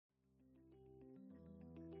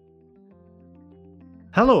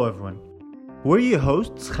Hello everyone, we're your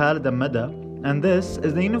hosts Khalid and Meda, and this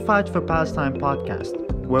is the Unified for Palestine podcast,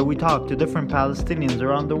 where we talk to different Palestinians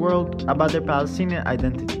around the world about their Palestinian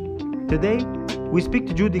identity. Today, we speak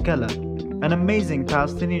to Joudie Kalla, an amazing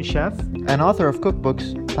Palestinian chef and author of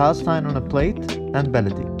cookbooks Palestine on a Plate and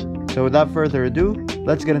Baladi. So without further ado,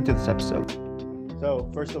 let's get into this episode.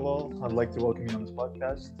 So first of all, I'd like to welcome you on this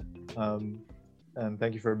podcast, and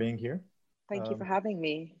thank you for being here. Thank you for having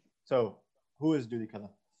me. So, who is Joudie Kalla?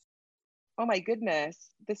 Oh my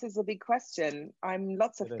goodness, this is a big question. I'm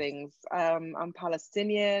lots of things. I'm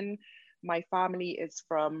Palestinian. My family is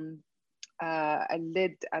from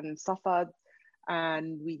Alid and Safad,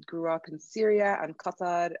 and we grew up in Syria and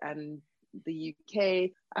Qatar and the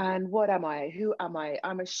UK. And what am I? Who am I?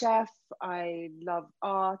 I'm a chef. I love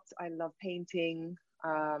art. I love painting.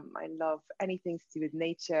 I love anything to do with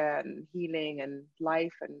nature and healing and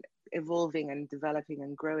life and evolving and developing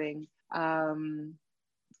and growing.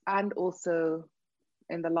 And also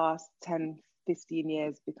in the last 10, 15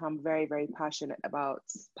 years, become very, very passionate about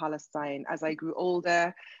Palestine as I grew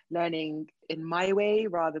older, learning in my way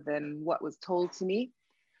rather than what was told to me.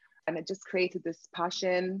 And it just created this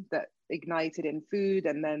passion that ignited in food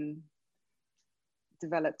and then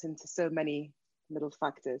developed into so many little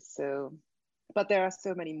factors. So, but there are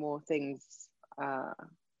so many more things. I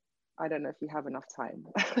don't know if you have enough time.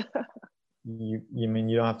 You mean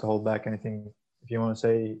you don't have to hold back anything? If you want to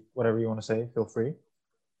say whatever you want to say, feel free.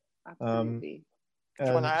 Absolutely. If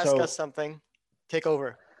you want to ask us something, take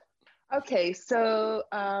over. Okay, so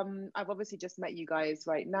I've obviously just met you guys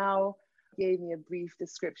right now. Gave me a brief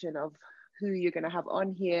description of who you're going to have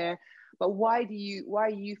on here, but why are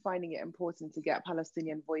you finding it important to get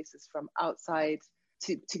Palestinian voices from outside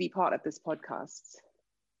to be part of this podcast?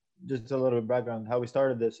 Just a little bit of background. How we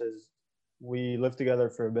started this is we lived together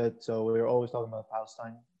for a bit, so we were always talking about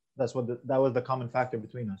Palestine. That was the common factor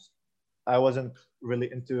between us. I wasn't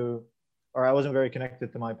really I wasn't very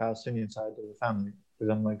connected to my Palestinian side of the family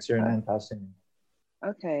because I'm like Syrian and Palestinian.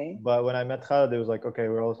 Okay. But when I met Khalid, it was like, okay,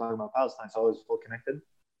 we're always talking about Palestine, so I was full connected.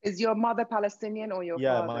 Is your mother Palestinian or your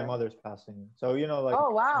father? Yeah, my mother's Palestinian. So, like... Oh,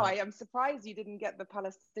 wow. I am surprised you didn't get the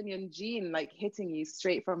Palestinian gene, like hitting you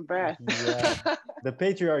straight from birth. Yeah. The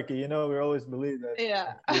patriarchy, we always believe that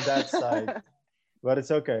your dad's side. But it's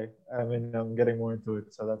okay. I mean, I'm getting more into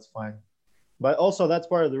it, so that's fine. But also, that's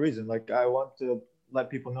part of the reason. Like, I want to let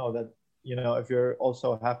people know that, if you're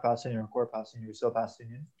also half Palestinian or core Palestinian, you're still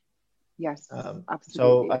Palestinian. Yes, absolutely.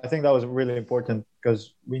 So I think that was really important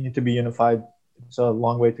because we need to be unified. It's a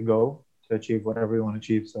long way to go to achieve whatever we want to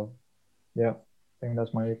achieve. So, yeah, I think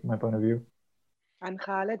that's my point of view. And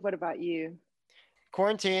Khalid, what about you?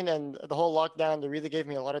 Quarantine and the whole lockdown, they really gave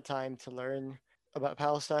me a lot of time to learn about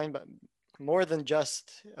Palestine, but more than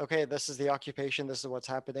just, okay, this is the occupation, this is what's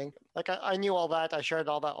happening. Like I knew all that, I shared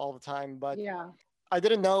all that all the time, but I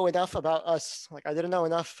didn't know enough about us. Like I didn't know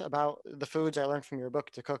enough about the foods I learned from your book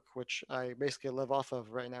to cook, which I basically live off of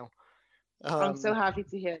right now. I'm so happy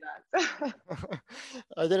to hear that.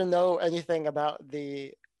 I didn't know anything about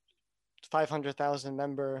the 500,000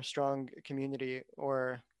 member strong community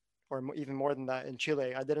or even more than that in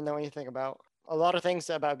Chile. I didn't know anything about a lot of things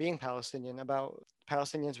about being Palestinian, about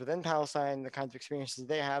Palestinians within Palestine, the kinds of experiences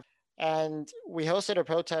they have. And we hosted a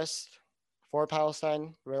protest for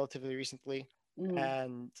Palestine relatively recently.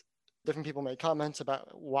 And different people made comments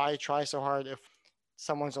about why try so hard if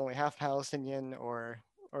someone's only half Palestinian or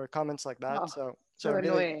comments like that. So really,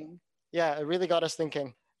 annoying. Yeah, it really got us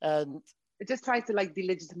thinking. And it just tries to like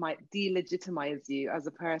delegitimize you as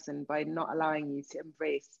a person by not allowing you to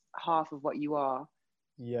embrace half of what you are.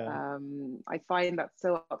 Yeah. I find that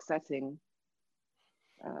so upsetting.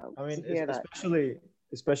 I mean,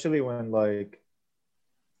 especially when like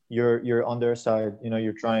you're on their side,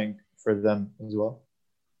 you're trying for them as well.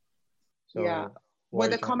 So yeah. Were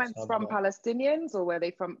the comments from Palestinians or were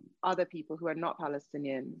they from other people who are not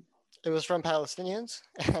Palestinian? It was from Palestinians,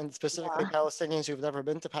 and specifically Palestinians who've never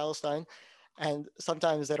been to Palestine. And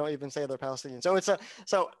sometimes they don't even say they're Palestinian. So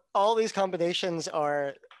so all these combinations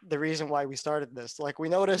are the reason why we started this. Like we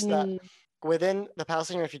noticed that within the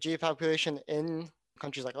Palestinian refugee population in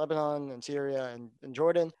countries like Lebanon and Syria and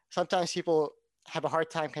Jordan, sometimes people have a hard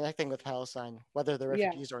time connecting with Palestine, whether they're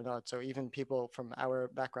refugees or not. So even people from our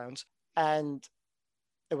backgrounds. And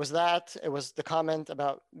it was the comment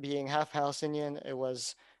about being half Palestinian. It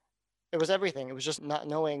was everything. It was just not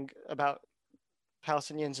knowing about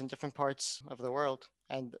Palestinians in different parts of the world.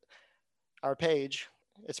 And our page,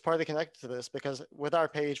 it's partly connected to this because with our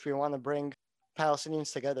page, we want to bring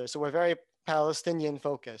Palestinians together. So we're very Palestinian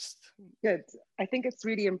focused. Good. I think it's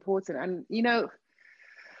really important.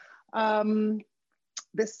 And,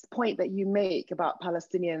 this point that you make about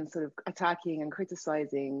Palestinians sort of attacking and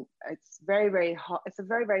criticizing, it's very, very hard. It's a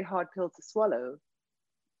very, very hard pill to swallow,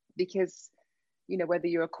 because, you know, whether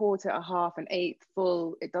you're a quarter, a half, an eighth,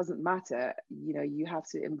 full, it doesn't matter. You know, you have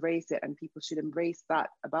to embrace it, and people should embrace that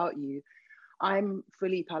about you. I'm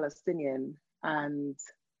fully Palestinian, and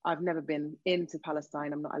I've never been into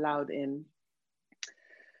Palestine. I'm not allowed in.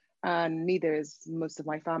 And neither is most of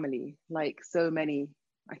my family. Like so many,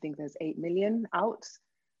 I think there's 8 million out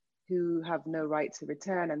who have no right to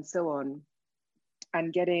return, and so on,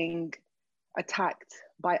 and getting attacked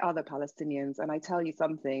by other Palestinians. And I tell you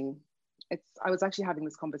something, I was actually having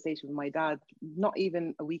this conversation with my dad not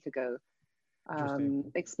even a week ago,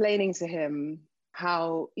 explaining to him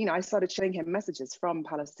how, you know, I started showing him messages from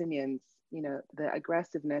Palestinians, you know, the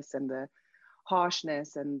aggressiveness and the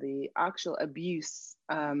harshness and the actual abuse.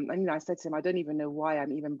 And, you know, I said to him, I don't even know why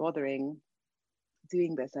I'm even bothering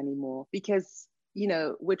doing this anymore, because, you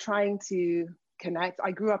know, we're trying to connect.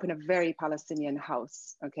 I grew up in a very Palestinian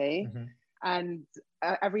house, okay? Mm-hmm. And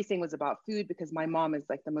everything was about food, because my mom is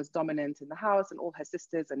like the most dominant in the house, and all her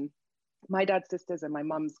sisters and my dad's sisters and my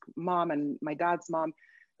mom's mom and my dad's mom.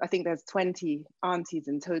 I think there's 20 aunties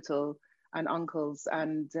in total and uncles,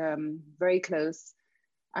 and very close.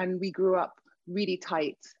 And we grew up really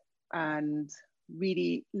tight and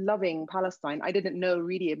really loving Palestine. I didn't know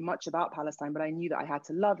really much about Palestine, but I knew that I had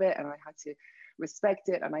to love it and I had to respect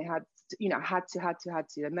it, and I had to, you know, had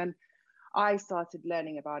to. And then I started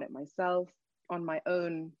learning about it myself on my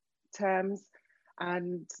own terms,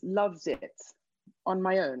 and loved it on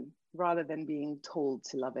my own rather than being told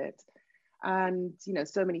to love it. And, you know,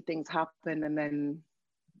 so many things happened. And then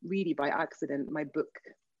really by accident, my book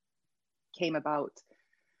came about.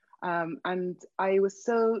 And I was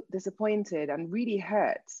so disappointed and really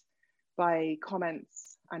hurt by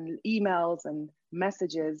comments and emails and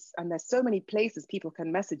messages. And there's so many places people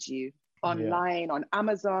can message you online, on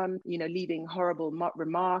Amazon, you know, leaving horrible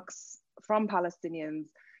remarks from Palestinians,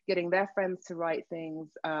 getting their friends to write things,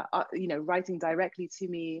 you know, writing directly to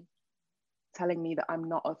me, telling me that I'm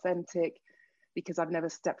not authentic because I've never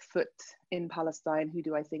stepped foot in Palestine. Who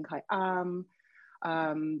do I think I am?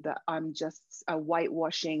 That I'm just a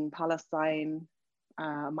whitewashing Palestine.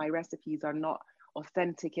 My recipes are not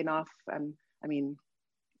authentic enough. And I mean,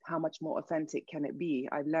 how much more authentic can it be?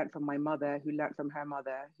 I've learned from my mother, who learned from her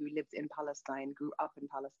mother, who lived in Palestine, grew up in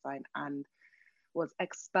Palestine, and was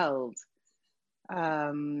expelled,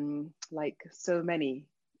 like so many.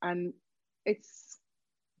 And it's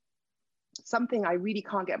something I really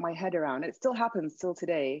can't get my head around. It still happens till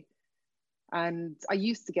today. And I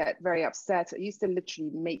used to get very upset. It used to literally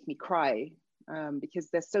make me cry, because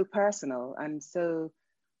they're so personal and so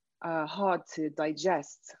hard to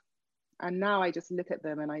digest. And now I just look at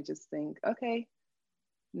them and I just think, okay,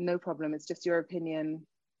 no problem. It's just your opinion.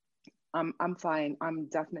 I'm fine. I'm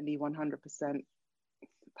definitely 100%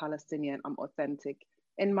 Palestinian. I'm authentic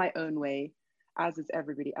in my own way, as is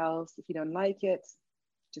everybody else. If you don't like it,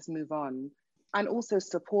 just move on. And also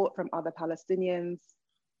support from other Palestinians,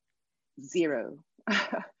 zero.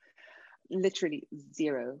 Literally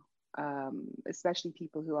zero. Especially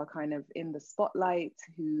people who are kind of in the spotlight,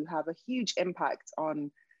 who have a huge impact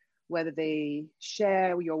on whether they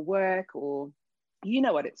share your work, or, you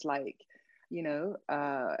know what it's like, you know,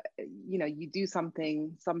 you do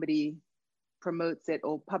something, somebody promotes it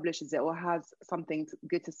or publishes it or has something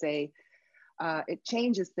good to say. It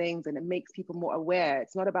changes things and it makes people more aware.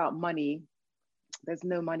 It's not about money. There's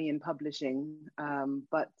no money in publishing,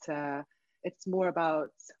 but it's more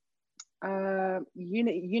about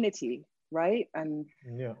unity, right? And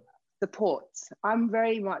support. I'm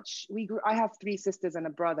very much, I have 3 sisters and a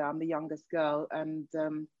brother. I'm the youngest girl. And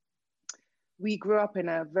we grew up in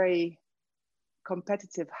a very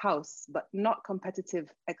competitive house, but not competitive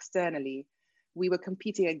externally. We were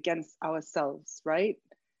competing against ourselves, right?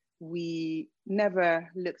 We never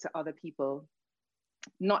looked at other people,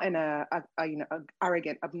 not in a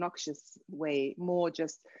arrogant, obnoxious way, more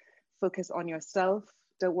just focus on yourself.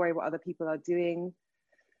 Don't worry what other people are doing.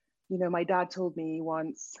 You know, my dad told me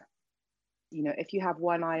once, you know, if you have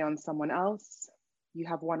one eye on someone else, you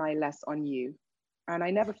have one eye less on you. And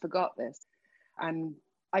I never forgot this. And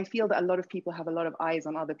I feel that a lot of people have a lot of eyes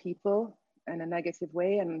on other people in a negative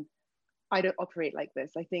way. And I don't operate like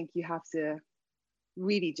this. I think you have to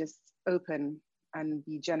really just open and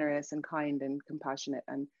be generous and kind and compassionate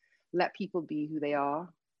and let people be who they are,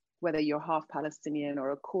 whether you're half Palestinian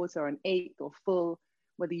or a quarter or an eighth or full,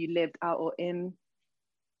 whether you lived out or in.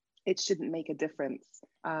 It shouldn't make a difference.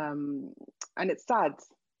 And it's sad.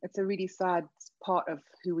 It's a really sad part of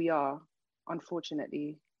who we are,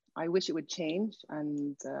 unfortunately. I wish it would change,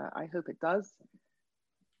 and I hope it does.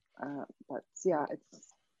 But yeah,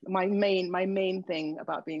 it's my main thing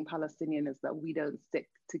about being Palestinian is that we don't stick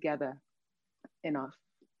together enough.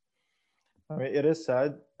 I mean, it is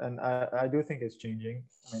sad, and I do think it's changing.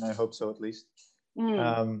 I mean, I hope so at least.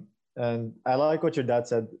 And I like what your dad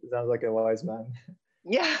said. Sounds like a wise man.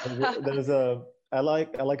 Yeah. There's a I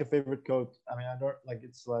like a favorite quote. I mean, I don't like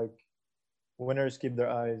it's like winners keep their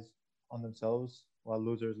eyes on themselves while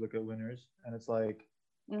losers look at winners, and it's like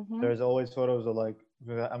there's always photos of like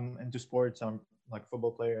I'm into sports. I'm like a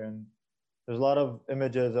football player, and there's a lot of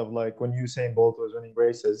images of like when Usain Bolt was winning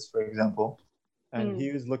races, for example, and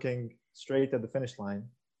he was looking straight at the finish line,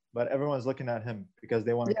 but everyone's looking at him because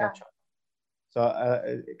they want to catch up. So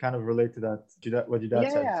it kind of relate to that, what your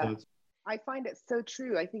dad said. So I find it so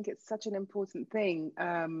true. I think it's such an important thing.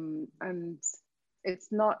 And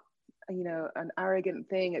it's not, an arrogant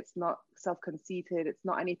thing. It's not self-conceited. It's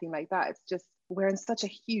not anything like that. It's just, we're in such a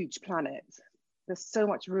huge planet. There's so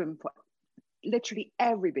much room for literally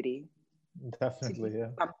everybody. Definitely, yeah.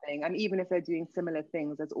 Something. And even if they're doing similar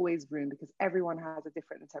things, there's always room because everyone has a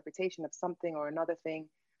different interpretation of something or another thing.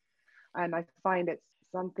 And I find it's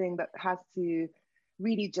something that has to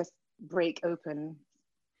really just break open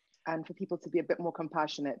and for people to be a bit more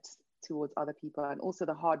compassionate towards other people, and also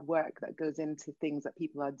the hard work that goes into things that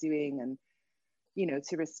people are doing, and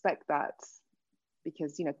to respect that,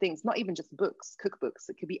 because things, not even just books, cookbooks,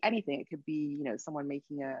 it could be anything. It could be someone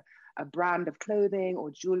making a brand of clothing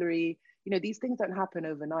or jewelry. These things don't happen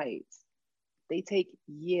overnight. They take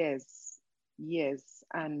years,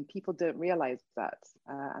 and people don't realize that.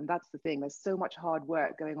 And that's the thing. There's so much hard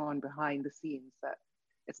work going on behind the scenes that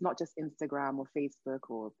it's not just Instagram or Facebook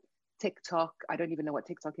or TikTok. I don't even know what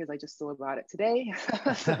TikTok is. I just saw about it today.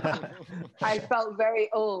 I felt very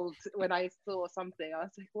old when I saw something. I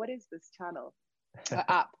was like, what is this channel?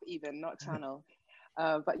 App even, not channel.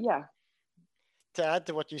 But yeah. To add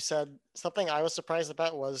to what you said, something I was surprised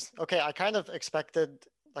about was, okay, I kind of expected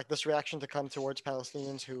like this reaction to come towards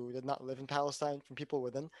Palestinians who did not live in Palestine from people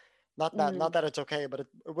within. Not that it's okay, but it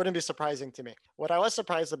wouldn't be surprising to me. What I was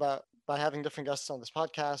surprised about by having different guests on this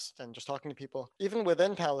podcast and just talking to people, even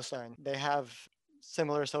within Palestine, they have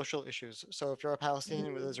similar social issues. So if you're a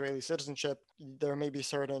Palestinian with Israeli citizenship, there may be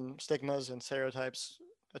certain stigmas and stereotypes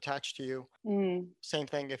attached to you. Same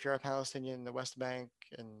thing if you're a Palestinian in the West Bank,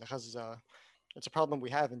 in Gaza. It's a problem we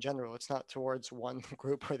have in general. It's not towards one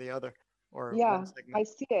group or the other. Or yeah, I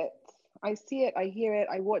see it. I hear it.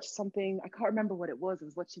 I watched something. I can't remember what it was. I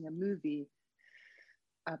was watching a movie,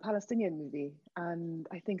 a Palestinian movie. And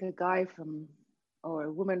I think a guy or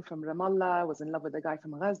a woman from Ramallah was in love with a guy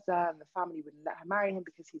from Gaza, and the family wouldn't let her marry him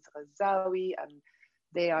because he's Ghazawi, and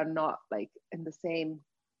they are not like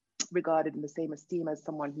regarded in the same esteem as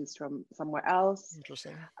someone who's from somewhere else.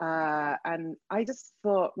 Interesting. And I just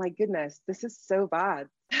thought, my goodness, this is so bad.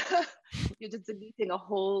 You're just deleting a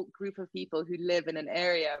whole group of people who live in an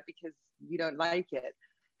area because you don't like it.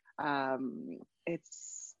 I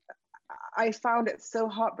found it so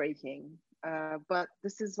heartbreaking, but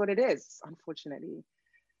this is what it is, unfortunately.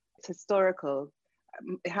 It's historical.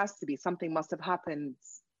 It has to be. Something must have happened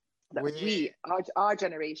that our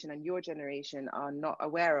generation and your generation are not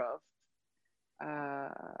aware of.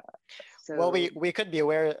 So, well, we could be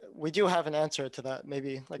aware. We do have an answer to that.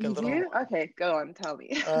 Maybe like a little. You do? Okay, go on. Tell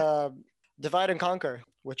me. Divide and conquer,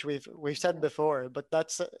 which we've said before, but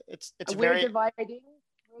that's it's we're dividing.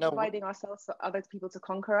 We're dividing ourselves for other people to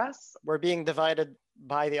conquer us. We're being divided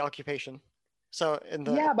by the occupation. So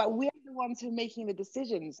but we're the ones who are making the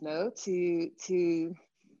decisions, no, to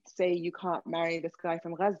say you can't marry this guy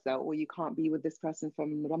from Gaza, or you can't be with this person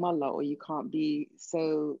from Ramallah, or you can't be.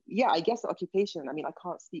 So yeah, I guess occupation. I mean, I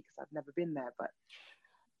can't speak because I've never been there, but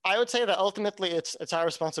I would say that ultimately it's our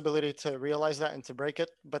responsibility to realize that and to break it.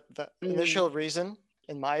 But the initial reason,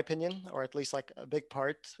 in my opinion, or at least like a big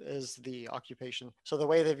part, is the occupation. So the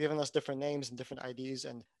way they've given us different names and different IDs,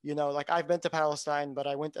 and like I've been to Palestine, but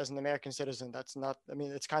I went as an American citizen. That's not. I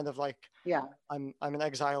mean, it's kind of like I'm in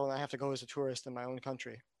exile and I have to go as a tourist in my own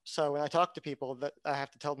country. So when I talk to people, that I have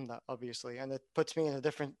to tell them that, obviously, and it puts me in a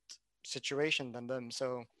different situation than them.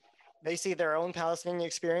 So they see their own Palestinian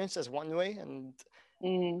experience as one way, and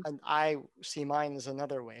I see mine as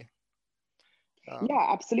another way. Yeah,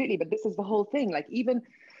 absolutely. But this is the whole thing. Like even,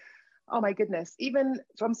 oh my goodness, even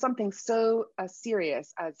from something so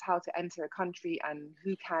serious as how to enter a country and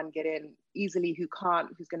who can get in easily, who can't,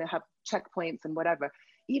 who's going to have checkpoints and whatever.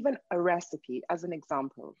 Even a recipe, as an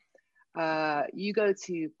example. You go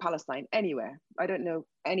to Palestine, anywhere. I don't know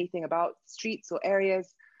anything about streets or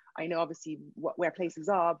areas. I know obviously where places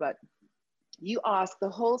are, but you ask the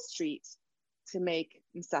whole street to make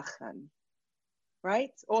msakhan,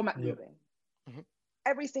 right? Or maklube.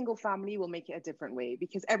 every single family will make it a different way,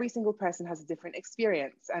 because every single person has a different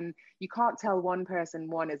experience, and you can't tell one person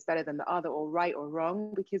one is better than the other, or right or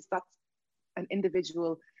wrong, because that's an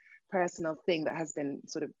individual personal thing that has been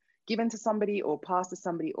sort of given to somebody or passed to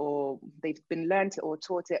somebody, or they've been learned it or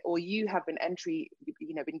taught it, or you have been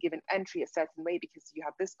been given entry a certain way because you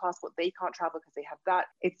have this passport, they can't travel because they have that.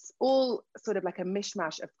 It's all sort of like a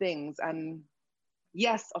mishmash of things. And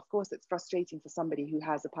yes, of course, it's frustrating for somebody who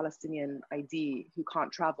has a Palestinian ID who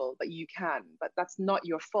can't travel, but you can. But that's not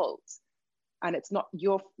your fault. And it's not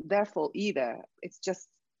their fault either. It's just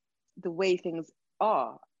the way things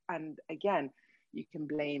are. And again, you can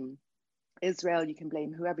blame Israel, you can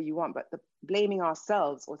blame whoever you want, but blaming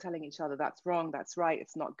ourselves or telling each other that's wrong, that's right,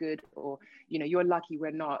 it's not good, or you're lucky, we're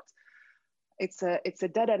not. It's a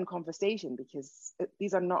dead-end conversation, because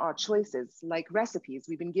these are not our choices. Like recipes,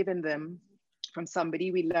 we've been given them from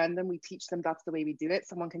somebody, we learn them, we teach them, that's the way we do it.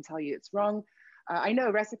 Someone can tell you it's wrong. I know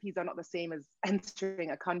recipes are not the same as entering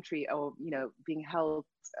a country or being held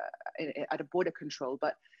at a border control,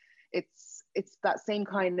 but it's that same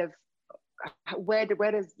kind of where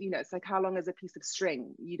does it's like, how long is a piece of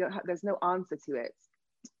string? There's no answer to it.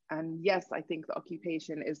 And yes, I think the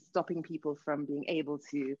occupation is stopping people from being able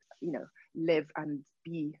to live and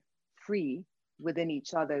be free within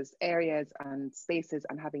each other's areas and spaces,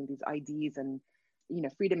 and having these IDs and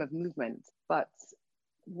freedom of movement. But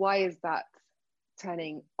why is that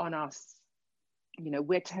turning on us?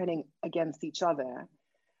 We're turning against each other.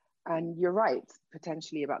 And you're right,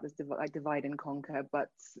 potentially, about this divide and conquer, but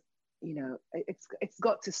it's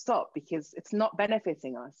got to stop, because it's not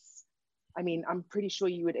benefiting us. I mean, I'm pretty sure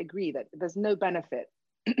you would agree that there's no benefit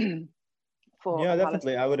for. Yeah,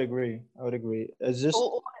 definitely. I would agree. It's just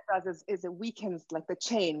all it does is it weakens, like the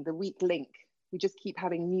chain, the weak link. We just keep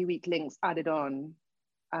having new weak links added on.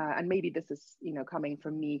 And maybe this is, coming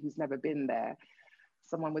from me who's never been there.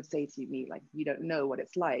 Someone would say to me, like, you don't know what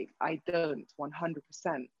it's like. I don't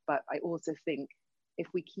 100%. But I also think if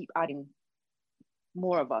we keep adding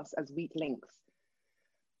more of us as weak links,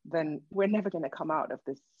 then we're never going to come out of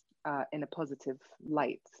this in a positive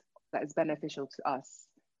light that is beneficial to us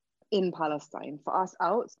in Palestine. For us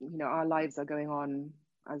out, our lives are going on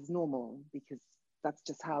as normal, because that's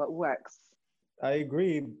just how it works. I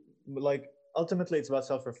agree. Like, ultimately, it's about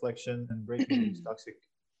self-reflection and breaking these toxic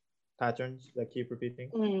patterns that keep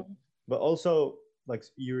repeating. But also, like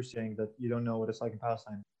you were saying, that you don't know what it's like in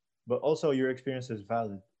Palestine, but also your experience is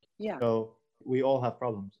valid. Yeah. So we all have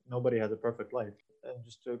problems. Nobody has a perfect life. And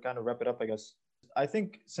just to kind of wrap it up, I guess, I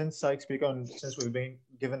think since we've been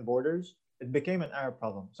given borders, it became an Arab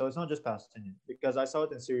problem. So it's not just Palestinian, because I saw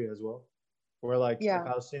it in Syria as well, where like a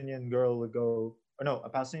Palestinian girl would go, or no, a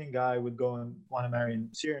Palestinian guy would go and want to marry a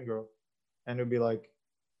Syrian girl, and it would be like,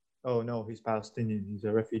 oh no, he's Palestinian, he's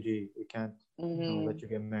a refugee, we can't let you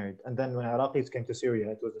get married. And then when Iraqis came to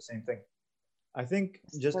Syria, it was the same thing. I think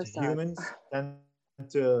just humans tend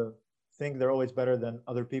to think they're always better than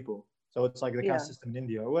other people. So it's like the caste system in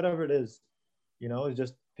India or whatever it is. It's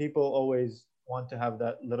just people always want to have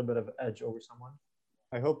that little bit of edge over someone.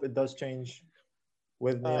 I hope it does change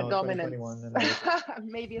with dominance. 2021. And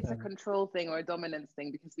maybe it's a control thing or a dominance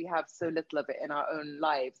thing, because we have so little of it in our own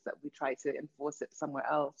lives that we try to enforce it somewhere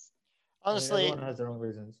else. Honestly, everyone has their own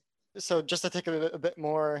reasons. So just to take a bit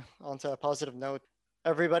more onto a positive note,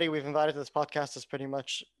 everybody we've invited to this podcast has pretty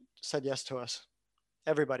much said yes to us.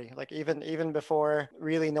 Everybody, like even before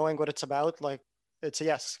really knowing what it's about, like it's a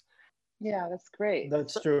yes. Yeah, that's great.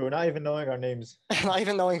 That's true. Not even knowing our names. Not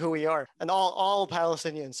even knowing who we are. And all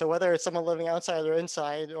Palestinians. So whether it's someone living outside or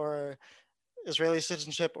inside, or Israeli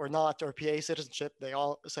citizenship or not, or PA citizenship, they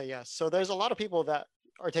all say yes. So there's a lot of people that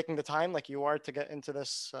are taking the time, like you are, to get into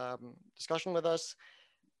this discussion with us.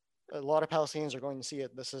 A lot of Palestinians are going to see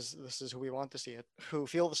it. This is who we want to see it, who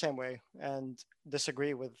feel the same way and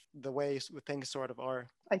disagree with the way things sort of are.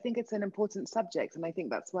 I think it's an important subject, and I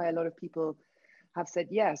think that's why a lot of people have said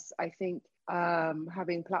yes. I think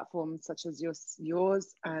having platforms such as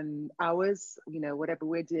yours and ours, whatever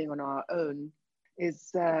we're doing on our own,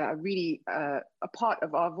 is really a part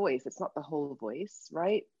of our voice. It's not the whole voice,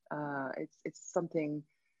 right? It's something,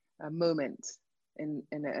 a moment in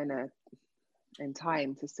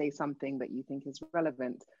time to say something that you think is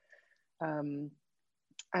relevant. And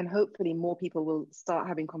hopefully more people will start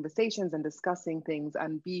having conversations and discussing things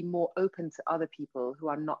and be more open to other people who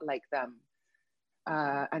are not like them,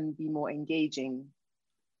 and be more engaging.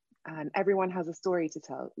 And everyone has a story to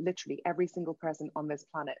tell. Literally every single person on this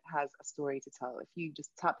planet has a story to tell. If you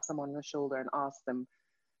just tap someone on the shoulder and ask them,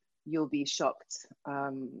 you'll be shocked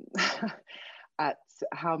at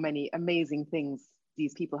how many amazing things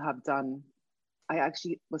these people have done I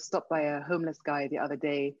actually was stopped by a homeless guy the other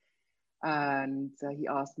day, and he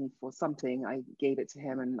asked me for something. I gave it to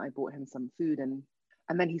him, and I bought him some food, and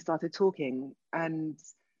then he started talking. And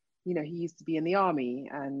he used to be in the army,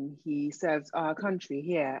 and he serves our country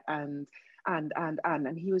here, and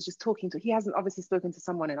he was just talking to. He hasn't obviously spoken to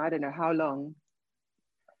someone in I don't know how long.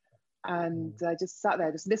 And I just sat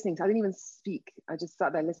there, just listening. I didn't even speak. I just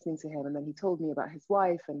sat there listening to him, and then he told me about his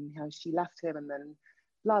wife and how she left him, and then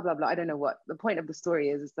blah blah blah. I don't know what the point of the story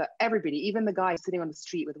is that everybody, even the guy sitting on the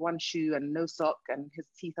street with one shoe and no sock, and his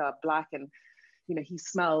teeth are black, and he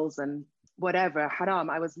smells and whatever, haram.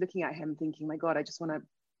 I was looking at him thinking, my God, I just want to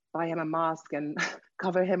buy him a mask and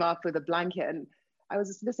cover him up with a blanket. And I was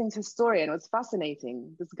just listening to his story, and it was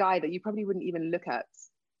fascinating. This guy that you probably wouldn't even look at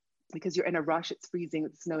because you're in a rush, it's freezing,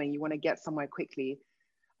 it's snowing, you want to get somewhere quickly.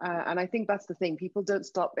 And I think that's the thing. People don't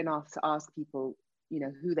stop enough to ask people,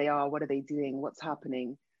 who they are, what are they doing, what's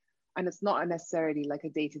happening. And it's not necessarily like a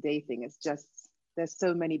day-to-day thing. It's just, there's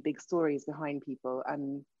so many big stories behind people.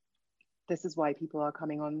 And this is why people are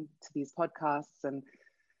coming on to these podcasts and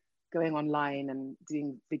going online and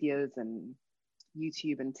doing videos and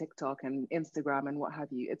YouTube and TikTok and Instagram and what have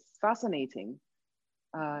you. It's fascinating.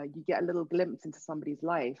 You get a little glimpse into somebody's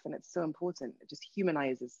life, and it's so important. It just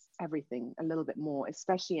humanizes everything a little bit more,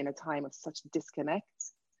 especially in a time of such disconnect.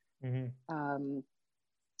 Mm-hmm.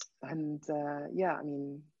 Yeah, I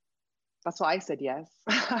mean, that's why I said yes.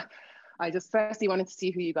 I just firstly wanted to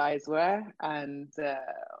see who you guys were and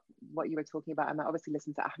what you were talking about. And I obviously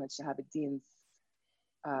listened to Ahmed Shahabuddin's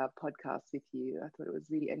podcast with you. I thought it was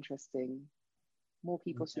really interesting. More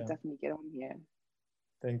people should definitely get on here.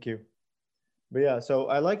 Thank you. But yeah, so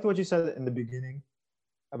I liked what you said in the beginning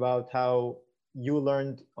about how you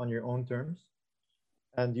learned on your own terms.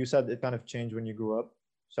 And you said it kind of changed when you grew up.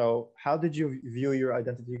 So how did you view your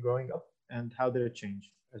identity growing up, and how did it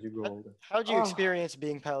change as you grew older? How did you experience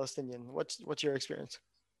being Palestinian? What's your experience?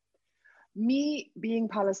 Me being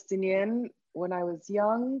Palestinian, when I was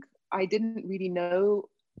young, I didn't really know.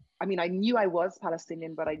 I mean, I knew I was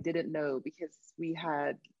Palestinian, but I didn't know because we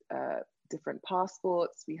had different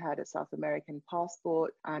passports. We had a South American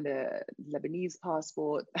passport and a Lebanese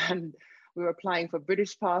passport, and we were applying for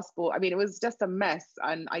British passport. I mean, it was just a mess,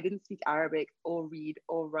 and I didn't speak Arabic or read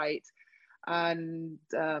or write. And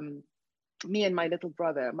me and my little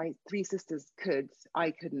brother, my three sisters could,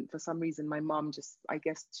 I couldn't. For some reason, my mom I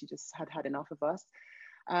guess she just had enough of us.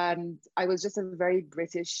 And I was just a very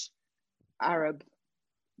British Arab,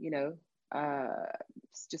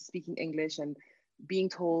 just speaking English and being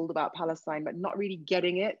told about Palestine, but not really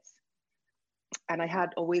getting it. And I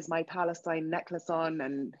had always my Palestine necklace on,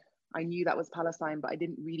 and I knew that was Palestine, but I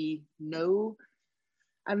didn't really know.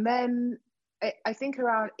 And then I think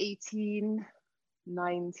around 18,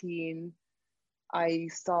 19, I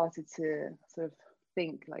started to sort of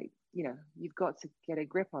think like, you've got to get a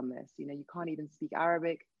grip on this. You can't even speak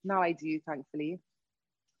Arabic. Now I do, thankfully,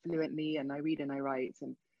 fluently, and I read and I write.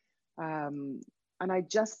 And I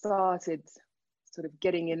just started sort of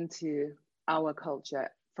getting into our culture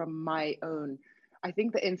from my own. I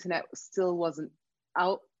think the internet still wasn't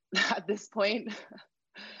out at this point.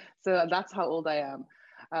 So that's how old I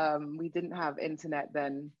am. We didn't have internet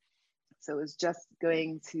then. So it was just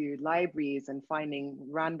going to libraries and finding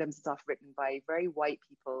random stuff written by very white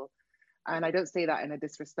people. And I don't say that in a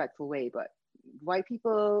disrespectful way, but white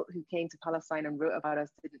people who came to Palestine and wrote about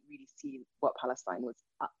us didn't really see what Palestine was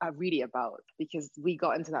really about, because we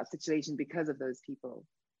got into that situation because of those people.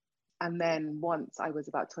 And then once I was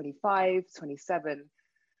about 25, 27,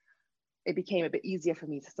 it became a bit easier for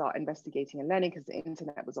me to start investigating and learning because the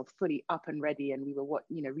internet was all fully up and ready, and we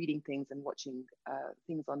were reading things and watching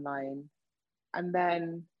things online. And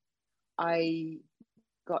then I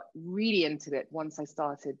got really into it once I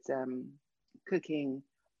started cooking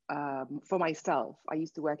for myself. I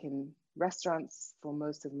used to work in restaurants for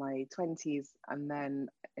most of my 20s, and then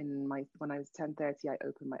when I was 10-30, I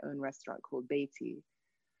opened my own restaurant called Beiti,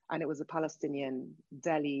 and it was a Palestinian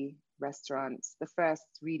deli restaurant. The first,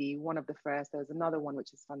 really, one of the first. There's another one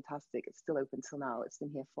which is fantastic. It's still open till now. It's been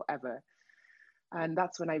here forever. And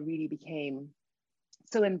that's when I really became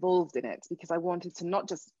so involved in it, because I wanted to not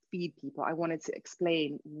just feed people, I wanted to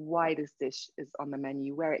explain why this dish is on the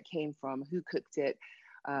menu, where it came from, who cooked it,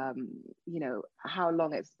 how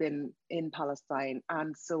long it's been in Palestine,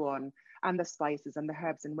 and so on, and the spices and the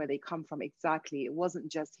herbs and where they come from exactly. It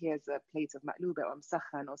wasn't just here's a plate of maqluba or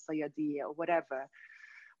msakhan or sayadiyya or whatever.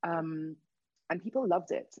 And people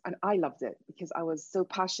loved it, and I loved it because I was so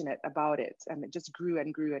passionate about it, and it just grew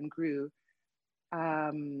and grew and grew.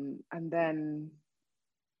 And then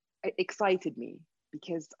it excited me.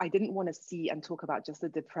 because I didn't want to see and talk about just the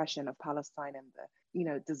depression of Palestine and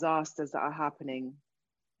the, disasters that are happening,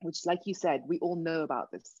 which, like you said, we all know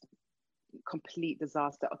about this complete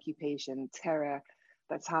disaster, occupation, terror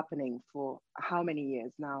that's happening for how many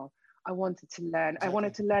years now. I wanted to learn. Exactly. I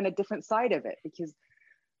wanted to learn a different side of it, because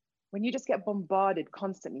when you just get bombarded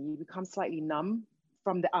constantly, you become slightly numb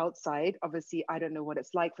from the outside. Obviously, I don't know what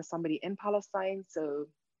it's like for somebody in Palestine. So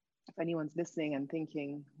if anyone's listening and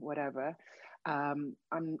thinking whatever, I'm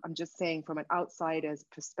just saying from an outsider's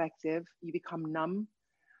perspective, you become numb.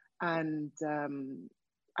 And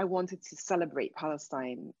I wanted to celebrate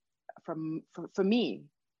Palestine for me,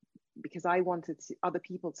 because I wanted other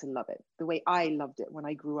people to love it the way I loved it when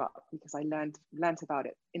I grew up, because I learned about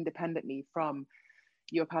it independently from,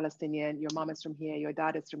 you're Palestinian, your mom is from here, your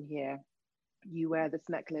dad is from here, you wear this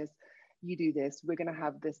necklace, you do this, we're going to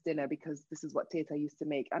have this dinner because this is what Teta used to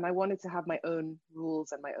make. And I wanted to have my own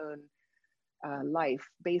rules and my own life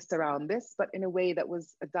based around this, but in a way that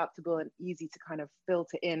was adaptable and easy to kind of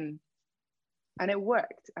filter in. And it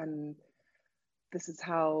worked. And this is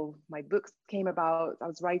how my books came about. I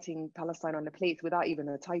was writing Palestine on a plate without even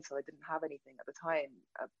a title. I didn't have anything at the time,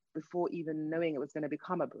 before even knowing it was going to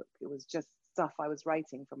become a book. It was just stuff I was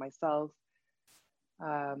writing for myself.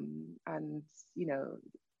 And,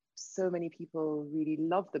 so many people really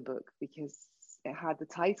loved the book because it had the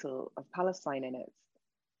title of Palestine in it.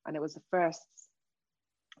 And it was the first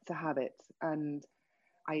to have it. And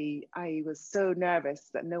I was so nervous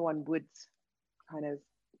that no one would kind of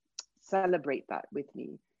celebrate that with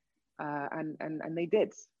me. And they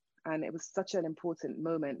did. And it was such an important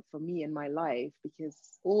moment for me in my life, because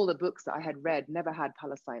all the books that I had read never had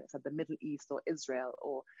Palestine. It had the Middle East or Israel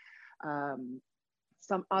or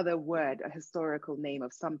some other word, a historical name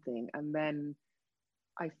of something. And then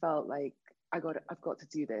I felt like I've got to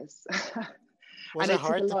do this. Was it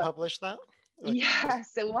hard to publish that?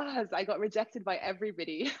 Yes, it was. I got rejected by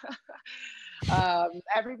everybody.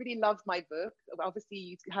 Everybody loved my book. Obviously,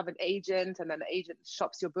 you have an agent, and then the agent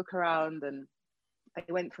shops your book around. And I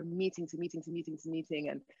went from meeting to meeting to meeting to meeting,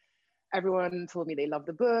 and everyone told me they loved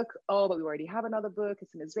the book. Oh, but we already have another book.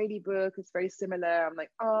 It's an Israeli book. It's very similar. I'm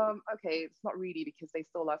like, okay, it's not really, because they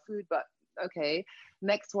stole our food, but okay.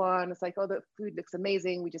 Next one, it's like, oh, the food looks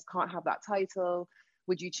amazing. We just can't have that title.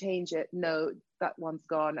 Would you change it? No, that one's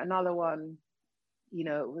gone. Another one,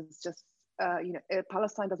 it was just,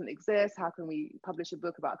 Palestine doesn't exist. How can we publish a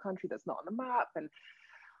book about a country that's not on the map? And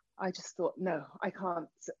I just thought, no, I can't.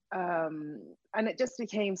 And it just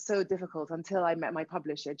became so difficult until I met my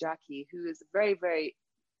publisher, Jackie, who is a very, very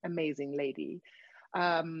amazing lady.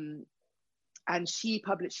 And she's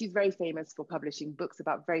very famous for publishing books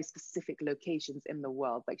about very specific locations in the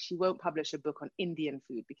world. Like, she won't publish a book on Indian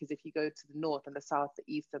food, because if you go to the north and the south, the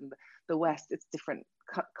east and the west, it's different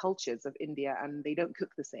cultures of India, and they don't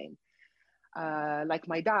cook the same. Like,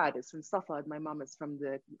 my dad is from Safad, my mom is from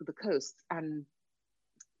the coast, and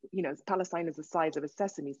Palestine is the size of a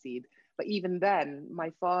sesame seed. But even then,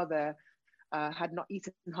 my father had not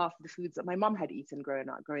eaten half of the foods that my mom had eaten growing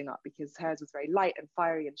up, because hers was very light and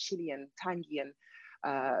fiery and chili and tangy and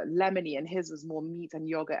lemony, and his was more meat and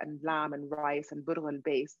yogurt and lamb and rice and burghal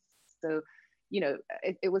based. So,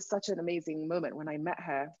 it was such an amazing moment when I met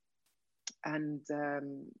her. And,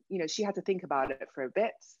 she had to think about it for a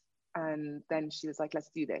bit. And then she was like, let's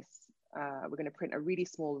do this. We're going to print a really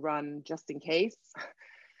small run just in case.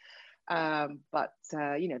 But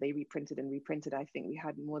they reprinted and reprinted. I think we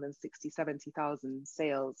had more than 70,000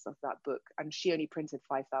 sales of that book, and she only printed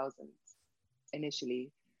 5,000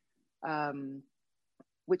 initially,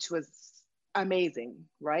 which was amazing,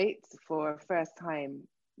 right? For a first time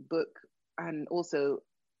book, and also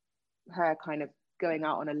her kind of going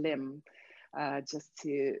out on a limb just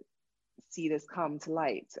to see this come to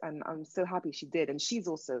light. And I'm so happy she did. And she's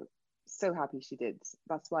also so happy she did.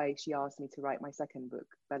 That's why she asked me to write my second book,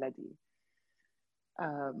 Baladi.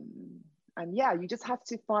 And yeah, you just have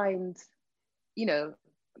to find,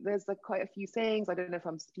 there's like quite a few sayings. I don't know if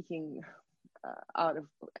I'm speaking out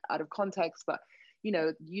of context, but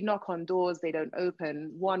you knock on doors, they don't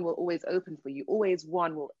open. One will always open for you. Always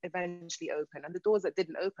one will eventually open. And the doors that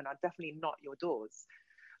didn't open are definitely not your doors.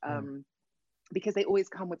 Because they always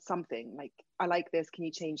come with something like, I like this, can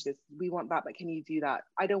you change this? We want that, but can you do that?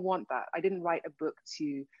 I don't want that. I didn't write a book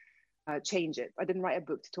to change it. I didn't write a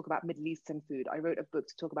book to talk about Middle Eastern food. I wrote a book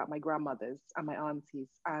to talk about my grandmothers and my aunties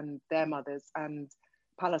and their mothers and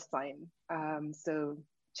Palestine. So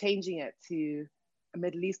changing it to a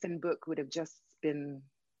Middle Eastern book would have just been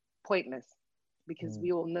pointless, because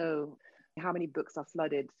we all know how many books are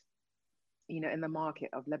flooded in the market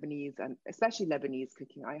of Lebanese, and especially Lebanese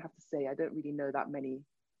cooking. I have to say, I don't really know that many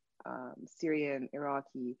Syrian,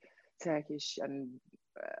 Iraqi, Turkish, and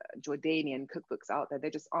Jordanian cookbooks out there.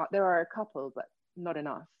 There are a couple, but not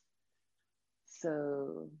enough.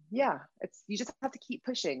 So yeah, you just have to keep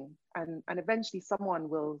pushing, and eventually someone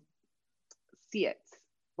will see it,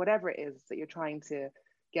 whatever it is that you're trying to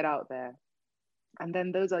get out there. And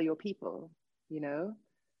then those are your people, you know?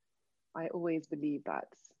 I always believe that.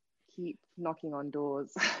 Keep knocking on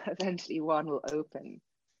doors. Eventually one will open.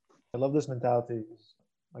 I love this mentality.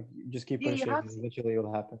 Like, you just keep Yeah, pushing, and eventually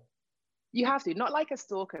it'll happen. You have to, not like a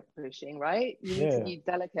stalker pushing, right? You need to be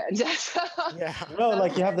delicate and just yeah. No,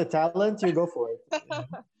 like, you have the talent, you go for it.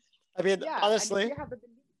 I mean, yeah, honestly, you have the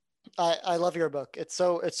belief. I love your book. It's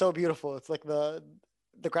so beautiful. It's like the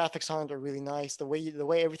graphics on it are really nice. The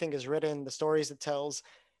way everything is written, the stories it tells,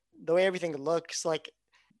 the way everything looks, like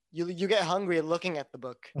you get hungry looking at the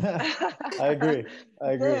book. I agree.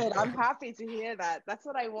 Good. I'm happy to hear that. That's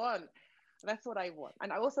what I want.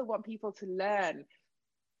 And I also want people to learn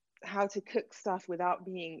how to cook stuff without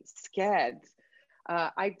being scared.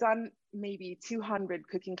 I've done maybe 200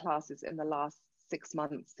 cooking classes in the last 6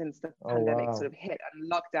 months since the pandemic sort of hit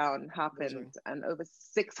and lockdown happened, and over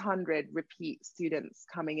 600 repeat students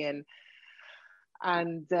coming in.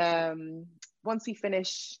 And once we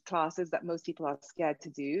finish classes that most people are scared to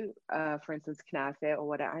do, for instance, knafe or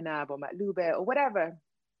whatever, anab or matlube or whatever,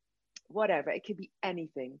 it could be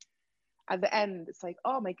anything. At the end, it's like,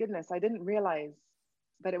 oh my goodness, I didn't realize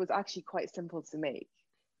that it was actually quite simple to make.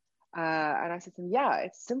 And I said to him, yeah,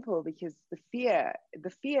 it's simple because the fear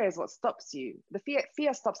is what stops you. The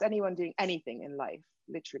fear stops anyone doing anything in life,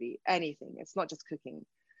 literally anything. It's not just cooking.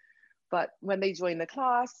 But when they join the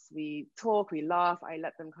class, we talk, we laugh, I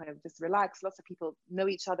let them kind of just relax. Lots of people know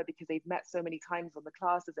each other because they've met so many times on the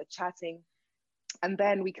classes, they're chatting. And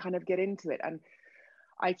then we kind of get into it. And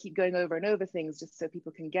I keep going over and over things just so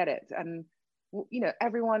people can get it. And, you know,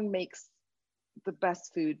 everyone makes the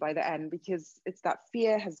best food by the end because it's that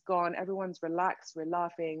fear has gone. Everyone's relaxed, we're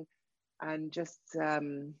laughing and just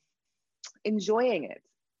enjoying it,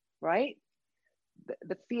 right?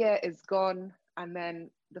 The fear is gone and then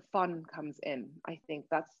the fun comes in. I think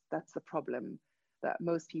that's the problem, that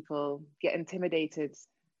most people get intimidated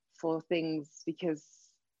for things because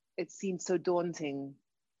it seems so daunting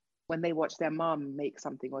when they watch their mom make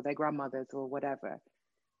something or their grandmothers or whatever.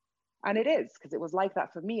 And it is, because it was like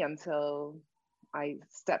that for me until I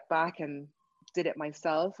stepped back and did it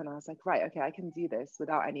myself. And I was like, right, okay, I can do this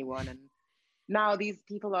without anyone. And now these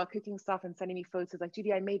people are cooking stuff and sending me photos like,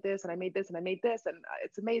 Joudie, I made this and I made this and I made this. And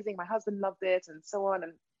it's amazing. My husband loved it and so on.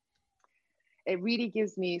 And it really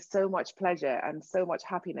gives me so much pleasure and so much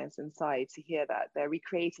happiness inside to hear that they're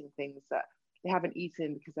recreating things that they haven't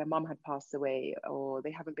eaten because their mom had passed away or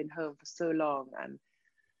they haven't been home for so long.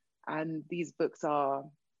 And these books are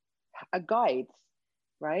a guide,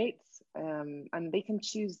 right? And they can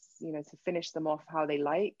choose, you know, to finish them off how they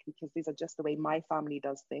like, because these are just the way my family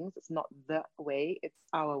does things. It's not the way, it's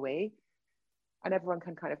our way. And everyone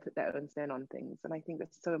can kind of put their own spin on things. And I think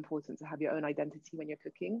that's so important to have your own identity when you're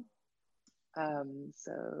cooking.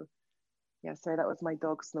 So yeah, sorry, that was my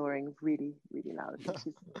dog snoring really, really loud.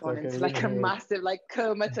 She's gone into like a massive, like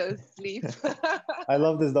comatose sleep. I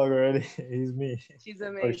love this dog already. He's me. She's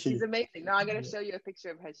amazing. She's amazing. Now I'm going to show you a picture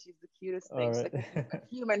of her. She's the cutest thing. She's like a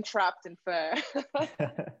human trapped in fur.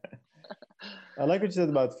 I like what you said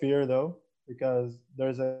about fear, though, because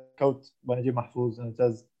there's a quote by Najib Mahfouz, and it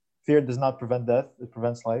says, "Fear does not prevent death; it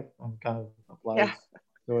prevents life," and kind of applies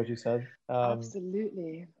to what you said.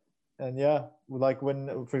 Absolutely. And yeah, like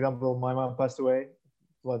when, for example, my mom passed away,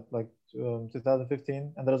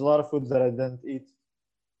 2015, and there's a lot of foods that I didn't eat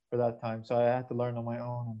for that time, so I had to learn on my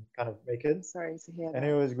own and kind of make it. Sorry to hear that. And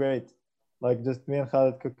it was great. Like just me and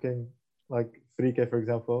Khaled cooking, like frike, for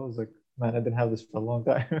example. I was like, man, I didn't have this for a long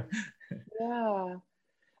time. Yeah,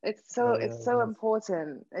 it's so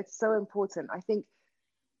important. It's so important. I think,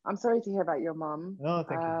 I'm sorry to hear about your mom. No,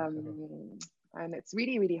 thank you. And it's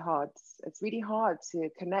really, really hard. It's really hard to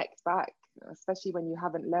connect back, especially when you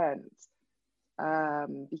haven't learned,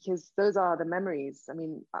 because those are the memories. I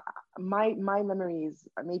mean, my memories,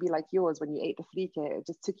 maybe like yours, when you ate the frike, it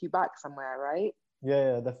just took you back somewhere, right?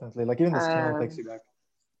 Yeah, definitely. Like even the smell takes you back.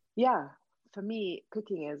 Yeah, for me,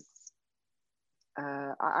 cooking is,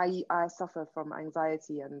 I suffer from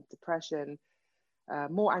anxiety and depression.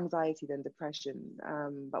 More anxiety than depression.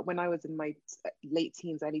 But when I was in my late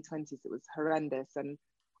teens, early 20s, it was horrendous. And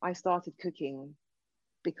I started cooking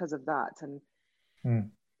because of that. And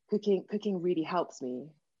cooking really helps me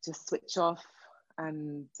just switch off.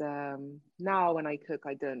 And now when I cook,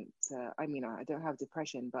 I don't have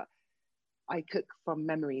depression, but I cook from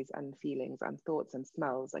memories and feelings and thoughts and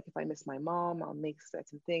smells. Like if I miss my mom, I'll make a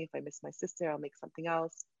certain thing. If I miss my sister, I'll make something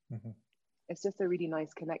else. Mhm. It's just a really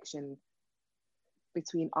nice connection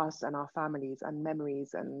between us and our families and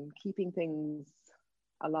memories and keeping things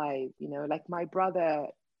alive. You know, like my brother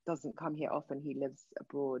doesn't come here often, he lives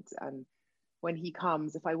abroad. And when he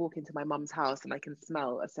comes, if I walk into my mum's house and I can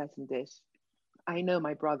smell a certain dish, I know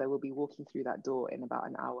my brother will be walking through that door in about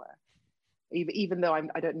an hour. Even though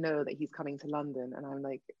I don't know that he's coming to London. And I'm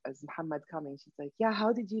like, as Muhammad's coming, she's like, yeah,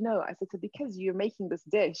 how did you know? I said to her, because you're making this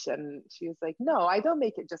dish. And she was like, no, I don't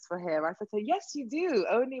make it just for him. I said to her, yes, you do,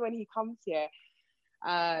 only when he comes here.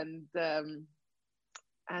 And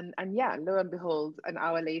yeah, lo and behold, an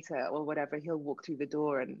hour later or whatever, he'll walk through the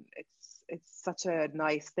door, and it's such a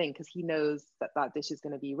nice thing because he knows that that dish is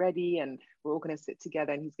going to be ready, and we're all going to sit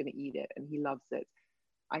together, and he's going to eat it, and he loves it.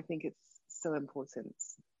 I think it's so important.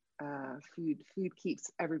 Food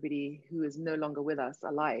keeps everybody who is no longer with us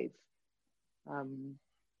alive.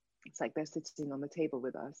 It's like they're sitting on the table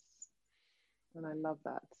with us, and I love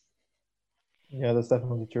that. Yeah, that's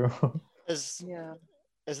definitely true. Is Yeah.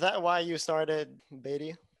 is that why you started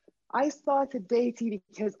Beatty? I started Beatty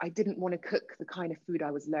because I didn't want to cook the kind of food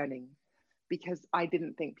I was learning, because I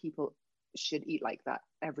didn't think people should eat like that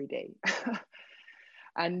every day.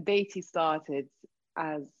 And Beatty started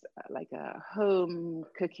as like a home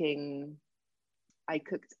cooking. I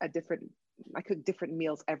cooked different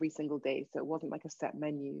meals every single day, so it wasn't like a set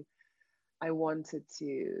menu. I wanted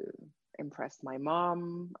to impress my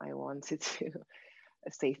mom. I wanted to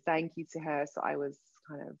say thank you to her. So I was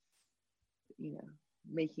kind of, you know,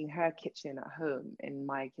 making her kitchen at home in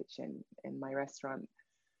my kitchen, in my restaurant.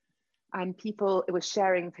 And people, it was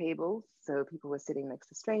sharing tables. So people were sitting next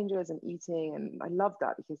to strangers and eating. And I loved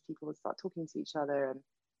that because people would start talking to each other and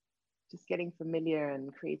just getting familiar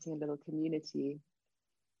and creating a little community.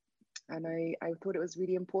 And I thought it was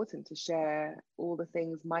really important to share all the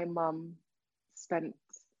things my mum spent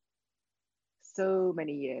so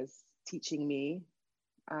many years teaching me.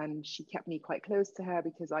 And she kept me quite close to her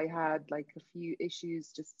because I had like a few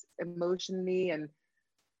issues just emotionally, and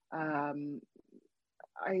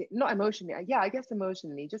not emotionally, yeah, I guess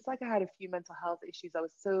emotionally, just like I had a few mental health issues. I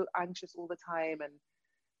was so anxious all the time,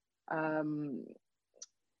 and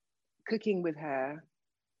cooking with her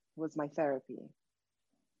was my therapy.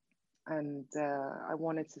 And I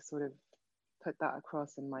wanted to sort of put that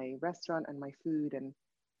across in my restaurant and my food, and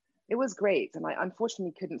it was great. And I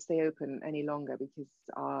unfortunately couldn't stay open any longer because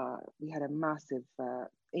we had a massive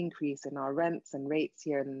increase in our rents and rates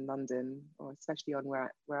here in London, or especially on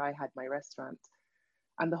where I had my restaurant.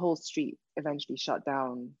 And the whole street eventually shut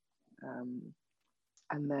down.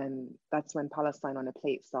 And then that's when Palestine on a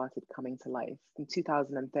Plate started coming to life in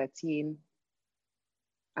 2013.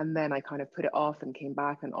 And then I kind of put it off and came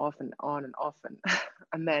back and off and on and off.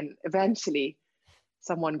 And then eventually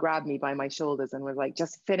someone grabbed me by my shoulders and was like,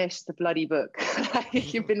 just finish the bloody book.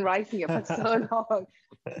 You've been writing it for so long.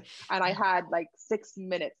 And I had like 6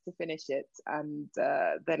 minutes to finish it. And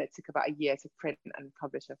then it took about a year to print and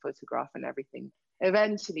publish a photograph and everything.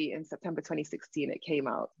 Eventually in September 2016, it came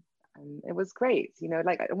out, and it was great. You know,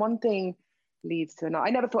 like one thing leads to another.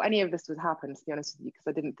 I never thought any of this would happen, to be honest with you,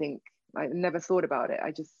 because I never thought about it.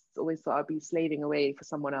 I just always thought I'd be slaving away for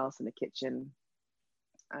someone else in the kitchen.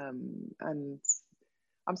 And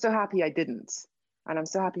I'm so happy I didn't. And I'm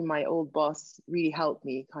so happy my old boss really helped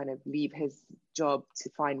me kind of leave his job to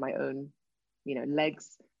find my own, you know,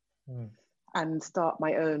 legs and start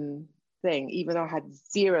my own thing, even though I had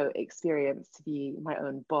zero experience to be my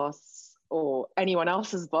own boss or anyone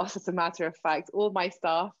else's boss. As a matter of fact, all my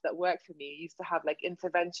staff that worked for me used to have like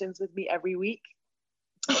interventions with me every week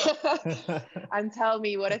and tell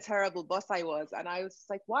me what a terrible boss I was. And I was just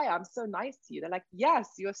like, why? I'm so nice to you. They're like, yes,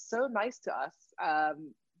 you're so nice to us.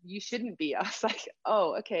 You shouldn't be. I was like,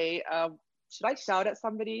 oh, okay. Should I shout at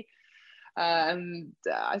somebody? And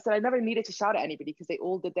I said I never needed to shout at anybody because they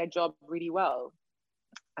all did their job really well.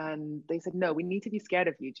 And they said, no, we need to be scared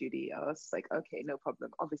of you, Joudie. I was like, okay, no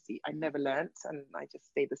problem. Obviously, I never learned, and I just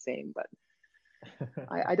stayed the same. But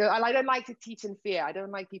I don't like to teach in fear. I don't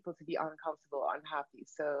like people to be uncomfortable or unhappy.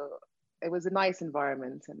 So it was a nice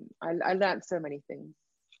environment, and I learned so many things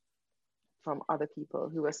from other people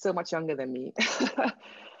who were so much younger than me,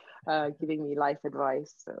 giving me life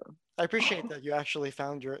advice. So I appreciate that you actually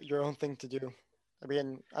found your own thing to do. I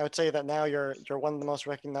mean, I would say that now you're one of the most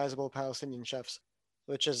recognizable Palestinian chefs,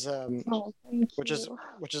 which is which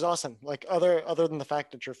is awesome. Like other than the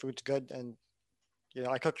fact that your food's good, and you know,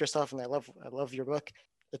 I cook your stuff and I love your book.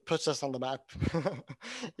 it puts us on the map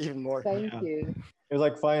even more. Thank you. It was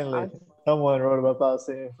like finally I'm, someone wrote about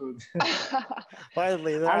Palestinian food.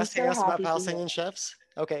 Finally, they're I'm asking so us about happy to Palestinian chefs.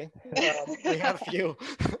 Okay, we have a few.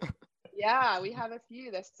 Yeah, we have a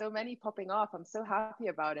few. There's so many popping up. I'm so happy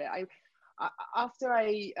about it. After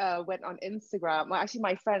I went on Instagram, well, actually,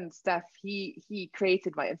 my friend Steph, he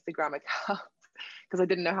created my Instagram account because I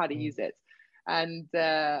didn't know how to use it. And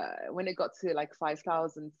when it got to like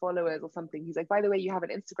 5,000 followers or something, he's like, by the way, you have an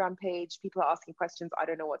Instagram page. People are asking questions. I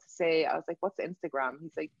don't know what to say. I was like, what's Instagram?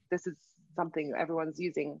 He's like, this is something everyone's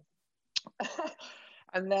using.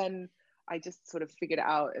 And then I just sort of figured it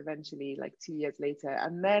out eventually, like 2 years later.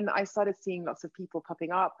 And then I started seeing lots of people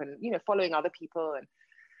popping up and, you know, following other people. And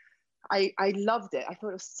I loved it. I thought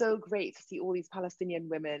it was so great to see all these Palestinian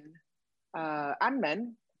women and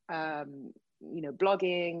men, you know,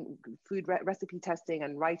 blogging, food recipe testing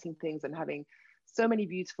and writing things and having so many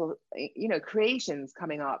beautiful, you know, creations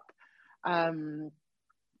coming up.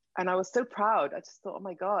 And I was so proud. I just thought, oh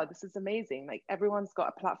my God, this is amazing. Like everyone's got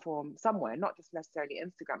a platform somewhere, not just necessarily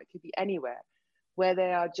Instagram. It could be anywhere where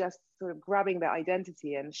they are just sort of grabbing their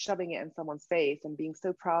identity and shoving it in someone's face and being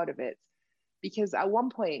so proud of it. Because at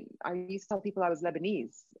one point I used to tell people I was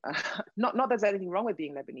Lebanese. Not there's anything wrong with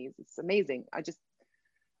being Lebanese. It's amazing. I just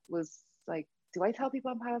was like, do I tell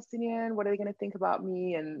people I'm Palestinian? What are they going to think about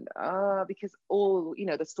me? And because all, you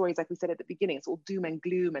know, the stories, like we said at the beginning, it's all doom and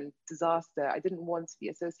gloom and disaster. I didn't want to be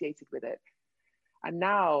associated with it. And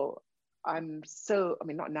now I'm so, I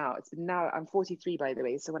mean, not now, it's been now, I'm 43, by the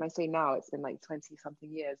way. So when I say now, it's been like 20 something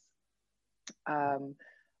years.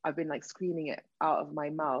 I've been like screaming it out of my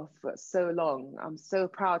mouth for so long. I'm so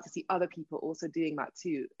proud to see other people also doing that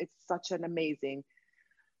too. It's such an amazing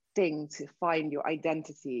thing to find your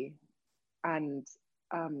identity and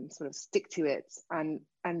sort of stick to it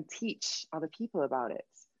and teach other people about it,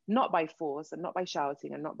 not by force and not by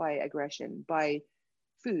shouting and not by aggression, by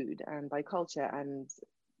food and by culture and,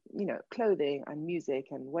 you know, clothing and music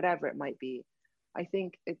and whatever it might be. I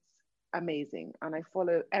think it's amazing. And I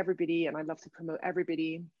follow everybody and I love to promote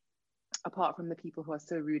everybody, apart from the people who are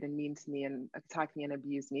so rude and mean to me and attack me and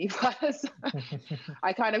abuse me. But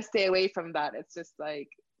I kind of stay away from that. It's just like,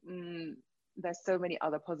 there's so many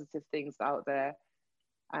other positive things out there.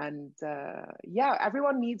 And yeah,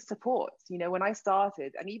 everyone needs support. You know, when I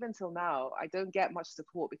started, and even till now, I don't get much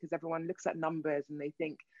support because everyone looks at numbers and they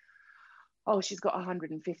think, oh, she's got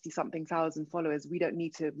 150 something thousand followers. We don't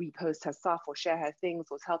need to repost her stuff or share her things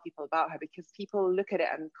or tell people about her, because people look at it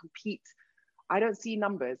and compete. I don't see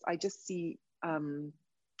numbers. I just see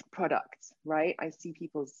products, right? I see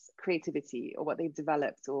people's creativity or what they've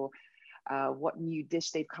developed or what new dish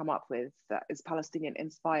they've come up with that is Palestinian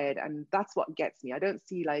inspired. And that's what gets me. I don't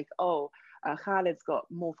see like, oh, Khalid's got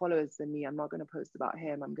more followers than me. I'm not going to post about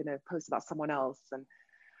him. I'm going to post about someone else. And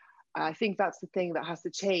I think that's the thing that has to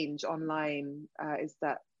change online, is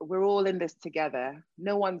that we're all in this together.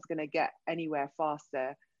 No one's going to get anywhere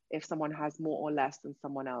faster if someone has more or less than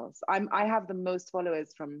someone else. I have the most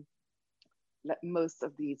followers from most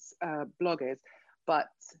of these bloggers, but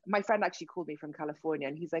my friend actually called me from California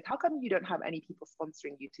and he's like, how come you don't have any people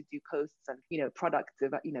sponsoring you to do posts and, you know, product,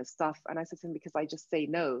 you know, stuff? And I said to him, because I just say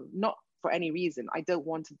no, not for any reason. I don't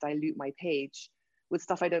want to dilute my page with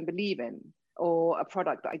stuff I don't believe in, or a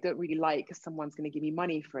product that I don't really like because someone's going to give me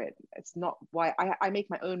money for it. It's not why I make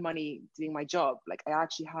my own money doing my job. Like I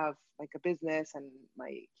actually have like a business and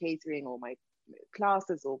my catering or my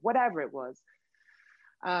classes or whatever it was.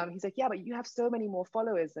 He's like, yeah, but you have so many more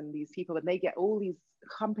followers than these people and they get all these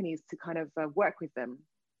companies to kind of work with them.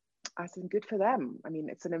 I said, good for them. I mean,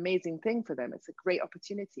 it's an amazing thing for them. It's a great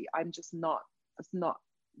opportunity. I'm just not, that's not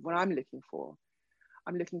what I'm looking for.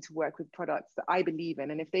 I'm looking to work with products that I believe in.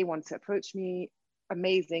 And if they want to approach me,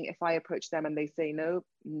 amazing. If I approach them and they say no,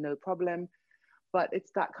 no problem. But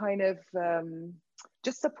it's that kind of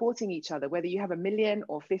just supporting each other, whether you have 1 million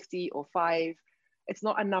or 50 or 5, it's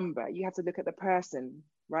not a number. You have to look at the person,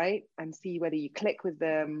 right? And see whether you click with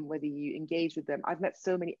them, whether you engage with them. I've met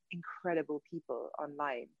so many incredible people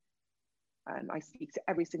online. And I speak to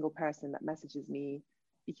every single person that messages me,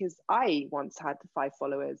 because I once had 5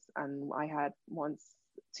 followers and I had once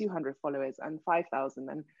 200 followers and 5,000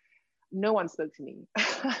 and no one spoke to me.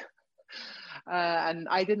 And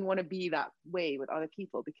I didn't want to be that way with other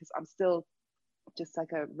people, because I'm still just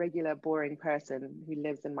like a regular boring person who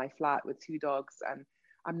lives in my flat with 2 dogs, and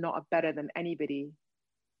I'm not better than anybody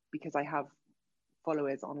because I have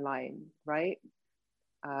followers online, right?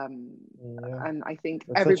 And I think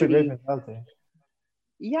that's everybody, such a great mentality.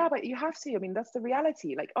 Yeah, but you have to. I mean, that's the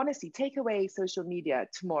reality. Like, honestly, take away social media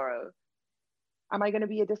tomorrow. Am I going to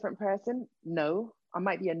be a different person? No. I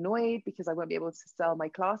might be annoyed because I won't be able to sell my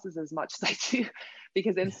classes as much as I do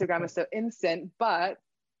because Instagram is so instant, but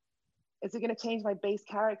is it going to change my base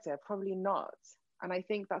character? Probably not. And I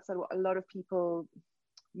think that's what a lot of people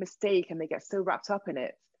mistake, and they get so wrapped up in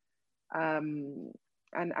it. And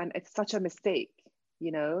it's such a mistake,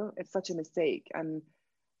 you know, it's such a mistake. And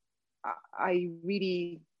I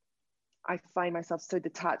find myself so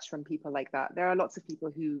detached from people like that. There are lots of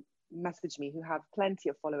people who message me who have plenty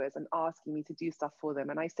of followers and asking me to do stuff for them.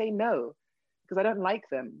 And I say no, because I don't like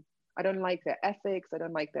them. I don't like their ethics. I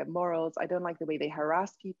don't like their morals. I don't like the way they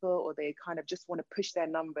harass people, or they kind of just want to push their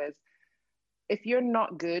numbers. If you're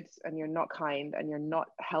not good and you're not kind and you're not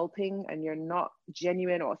helping and you're not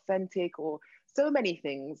genuine or authentic or so many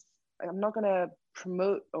things, I'm not going to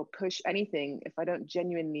promote or push anything if I don't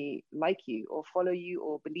genuinely like you or follow you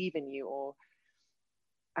or believe in you.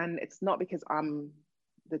 And it's not because I'm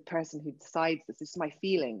the person who decides this, it's my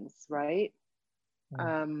feelings, right?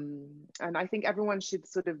 And I think everyone should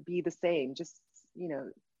sort of be the same. Just, you know,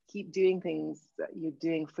 keep doing things that you're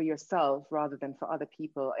doing for yourself rather than for other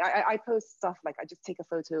people. I post stuff like, I just take a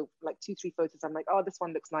photo, like 2-3 photos. I'm like, oh, this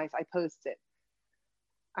one looks nice. I post it.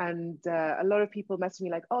 And a lot of people message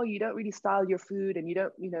me like, oh, you don't really style your food, and you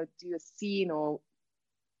don't, you know, do a scene or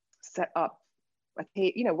set up,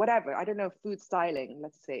 okay, you know, whatever. I don't know, food styling,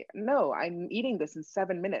 let's say. No, I'm eating this in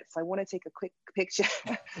 7 minutes. I want to take a quick picture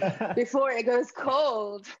before it goes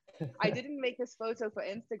cold. I didn't make this photo for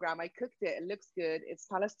Instagram. I cooked it. It looks good. It's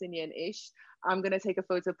Palestinian-ish. I'm going to take a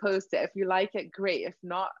photo, post it. If you like it, great. If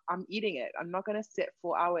not, I'm eating it. I'm not going to sit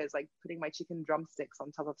 4 hours like putting my chicken drumsticks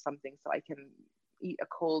on top of something so I can eat a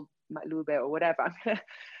cold matlube or whatever.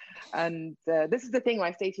 And this is the thing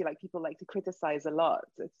I say to you, like, people like to criticize a lot.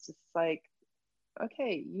 It's just like,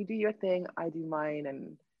 okay, you do your thing, I do mine,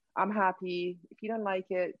 and I'm happy. If you don't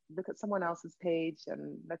like it, look at someone else's page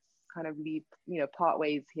and let's kind of leave, you know, part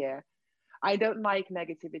ways here. I don't like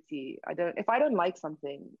negativity. If I don't like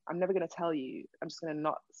something, I'm never going to tell you. I'm just going to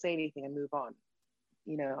not say anything and move on.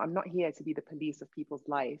 You know, I'm not here to be the police of people's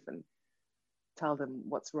life and tell them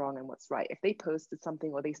what's wrong and what's right. If they posted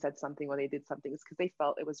something or they said something or they did something, it's because they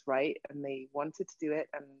felt it was right and they wanted to do it,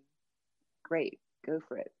 and great, go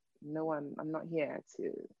for it. I'm not here to,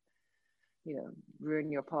 you know, ruin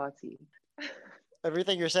your party.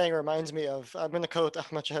 Everything you're saying reminds me of, I'm going to quote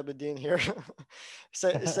Ahmad Shahabuddin here.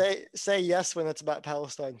 say yes when it's about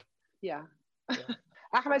Palestine. Yeah.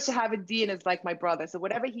 Ahmad Shahabuddin is like my brother. So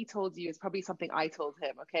whatever he told you is probably something I told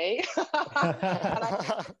him, okay? I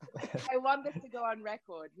want this to go on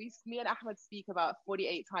record. Me and Ahmad speak about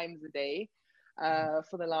 48 times a day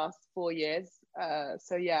for the last 4 years.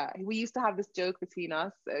 So yeah, we used to have this joke between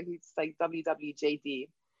us. He's like WWJD.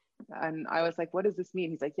 And I was like, what does this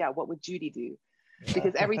mean? He's like, yeah, what would Joudie do?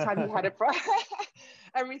 Because every time he had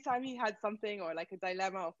every time he had something or like a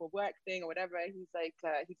dilemma or for work thing or whatever, he's like,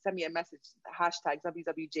 he'd send me a message, hashtag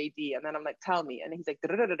WWJD. And then I'm like, tell me. And then he's like,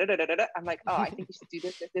 I'm like, oh, I think you should do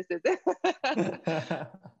this.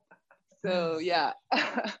 So yeah,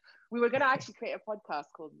 we were going to actually create a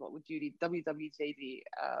podcast called What Would Joudie, WWJD.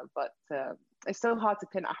 But it's so hard to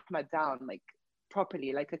pin Ahmad down, like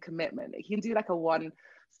properly, like a commitment. He can do like a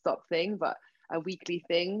one-stop thing, but a weekly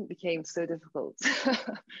thing became so difficult.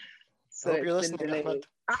 So I hope you're listening, Ahmad.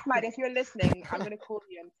 Ahmad, if you're listening, I'm going to call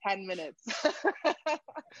you in 10 minutes.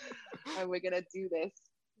 And we're going to do this.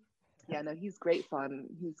 Yeah, no, he's great fun.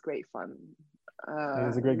 He's great fun.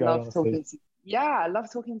 He's a great guy, honestly. I love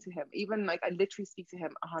talking to him. Even like I literally speak to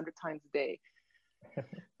him 100 times a day.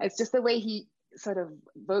 It's just the way he sort of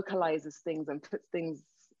vocalizes things and puts things,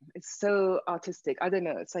 it's so artistic. I don't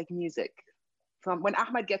know, it's like music. From when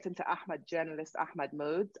Ahmad gets into journalist Ahmad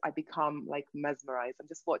mode, I become like mesmerized. I'm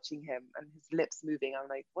just watching him and his lips moving. I'm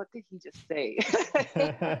like, what did he just say?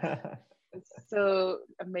 It's so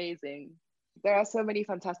amazing. There are so many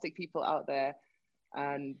fantastic people out there.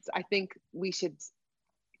 And I think we should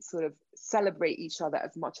sort of celebrate each other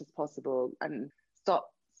as much as possible and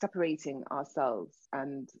stop separating ourselves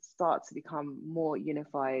and start to become more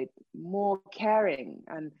unified, more caring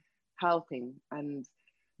and helping and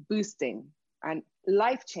boosting and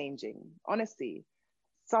life-changing. Honestly,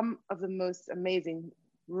 some of the most amazing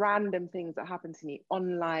random things that happened to me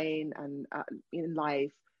online and in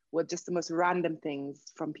life were just the most random things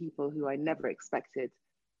from people who I never expected.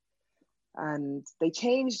 And they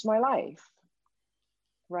changed my life,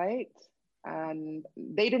 right? And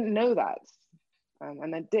they didn't know that.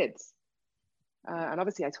 And I did. And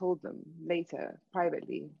obviously I told them later,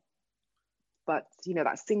 privately. But, you know,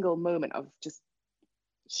 that single moment of just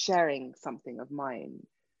sharing something of mine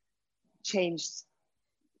changed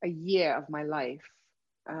a year of my life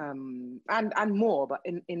and more, but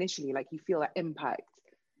initially, like you feel that impact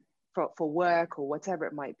for work or whatever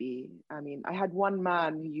it might be. I mean, I had one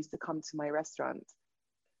man who used to come to my restaurant,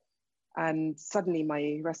 and suddenly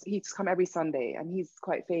he used to come every Sunday, and he's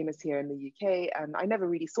quite famous here in the UK, and I never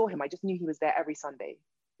really saw him. I just knew he was there every Sunday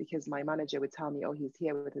because my manager would tell me, oh, he's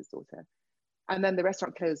here with his daughter. And then the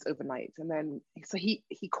restaurant closed overnight. And then, so he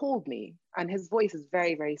called me, and his voice is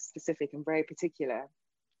very, very specific and very particular.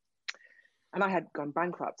 And I had gone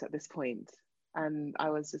bankrupt at this point. And I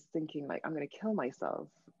was just thinking, like, I'm going to kill myself.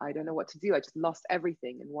 I don't know what to do. I just lost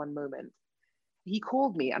everything in one moment. He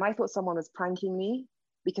called me, and I thought someone was pranking me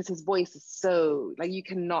because his voice is so, like, you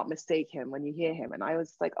cannot mistake him when you hear him. And I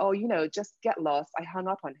was like, oh, just get lost. I hung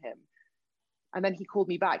up on him. And then he called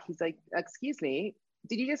me back. He's like, excuse me,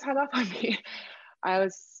 did you just hang up on me? I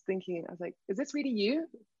was like, is this really you?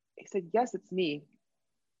 He said, yes, it's me.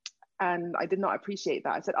 And I did not appreciate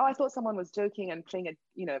that. I said, oh, I thought someone was joking and playing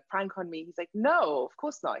a prank on me. He's like, no, of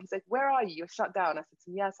course not. He's like, where are you? You're shut down. I said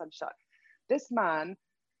to him, yes, I'm shut. This man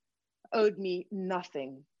owed me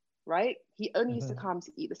nothing, right? He only used to come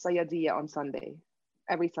to eat the sayadiyya on Sunday,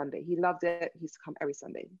 every Sunday. He loved it. He used to come every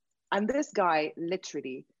Sunday. And this guy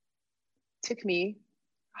literally took me,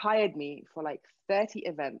 hired me for like 30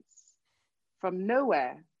 events from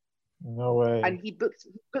nowhere. No way. And he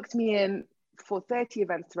booked me in for 30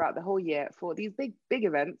 events throughout the whole year for these big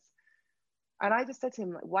events. And I just said to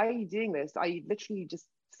him, why are you doing this? I literally just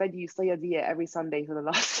fed you sayadiyya every Sunday for the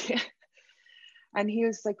last year. And he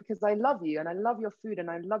was like, because I love you and I love your food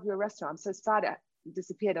and I love your restaurant. I'm so sad it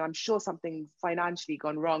disappeared, and I'm sure something's financially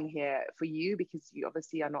gone wrong here for you because you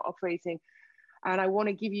obviously are not operating. And I want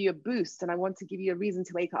to give you a boost, and I want to give you a reason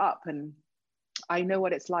to wake up. And I know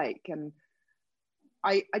what it's like. And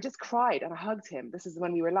I just cried and I hugged him. This is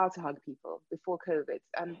when we were allowed to hug people before COVID.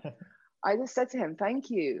 And I just said to him, thank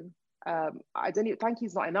you. Thank you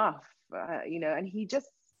is not enough, and he just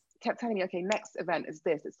kept telling me, okay, next event is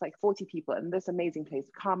this. It's like 40 people in this amazing place.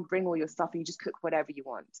 Come, bring all your stuff, and you just cook whatever you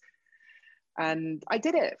want. And I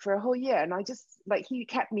did it for a whole year. And I just, like, he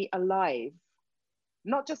kept me alive,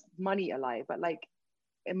 not just money alive, but like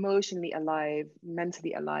emotionally alive,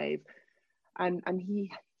 mentally alive. And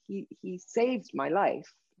he saved my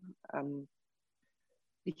life,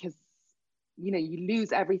 because you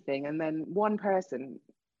lose everything, and then one person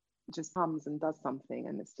just comes and does something,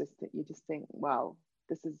 and it's just that you just think, wow,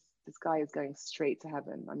 this guy is going straight to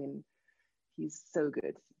heaven. I mean, he's so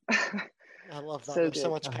good. I love that. So There's good. so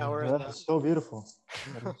much power in that. That's so beautiful.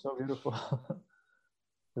 That is so beautiful.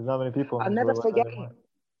 There's not many people. I'll never forget him.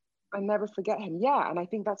 I never forget him. Yeah, and I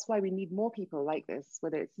think that's why we need more people like this,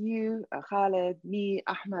 whether it's you, Khaled, me,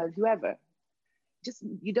 Ahmed, whoever. Just,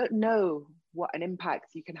 you don't know what an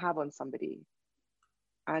impact you can have on somebody.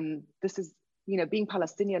 And this is, being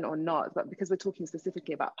Palestinian or not, but because we're talking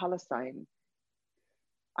specifically about Palestine,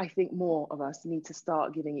 I think more of us need to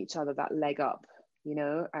start giving each other that leg up,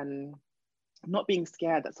 and not being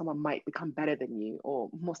scared that someone might become better than you or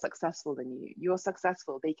more successful than you. You're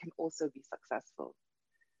successful, they can also be successful.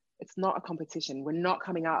 It's not a competition. We're not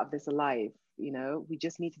coming out of this alive, we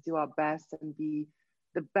just need to do our best and be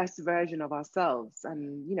the best version of ourselves.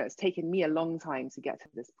 And, it's taken me a long time to get to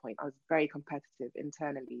this point. I was very competitive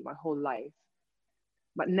internally my whole life,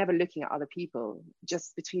 but never looking at other people,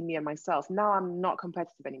 just between me and myself. Now I'm not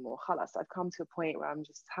competitive anymore. Khalas, I've come to a point where I'm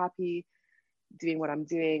just happy doing what I'm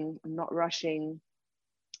doing. I'm not rushing.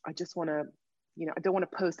 I just want to, I don't want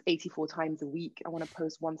to post 84 times a week. I want to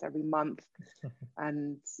post once every month.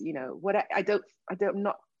 And,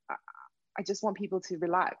 I just want people to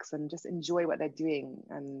relax and just enjoy what they're doing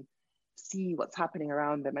and see what's happening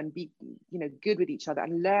around them and be, good with each other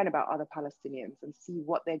and learn about other Palestinians and see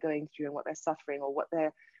what they're going through and what they're suffering or what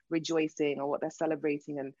they're rejoicing or what they're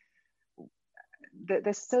celebrating. And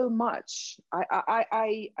there's so much.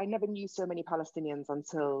 I never knew so many Palestinians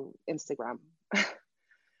until Instagram.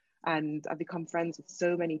 And I've become friends with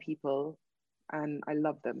so many people and I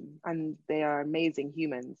love them. And they are amazing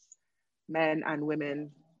humans, men and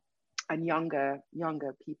women and younger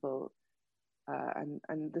people.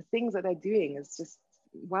 And the things that they're doing is just,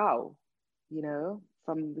 wow,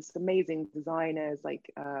 from this amazing designers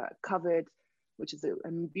like Covered, which is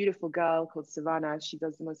a beautiful girl called Savannah. She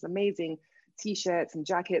does the most amazing t-shirts and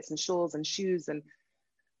jackets and shawls and shoes. And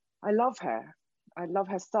I love her. I love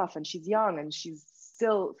her stuff. And she's young and she's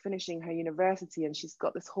still finishing her university and she's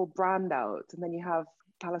got this whole brand out. And then you have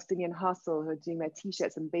Palestinian Hustle who are doing their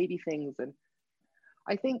t-shirts and baby things. And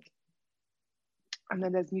I think, and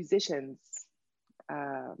then there's musicians.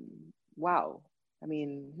 Wow. I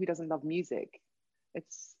mean, who doesn't love music?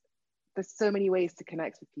 There's so many ways to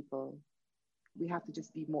connect with people. We have to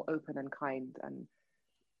just be more open and kind and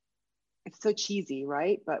it's so cheesy,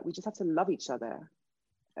 right? But we just have to love each other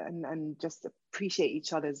and just appreciate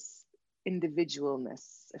each other's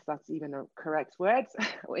individualness, if that's even a correct word,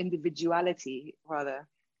 or individuality rather,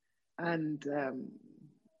 and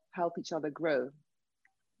help each other grow.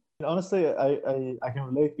 Honestly, I can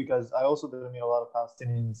relate because I also didn't meet a lot of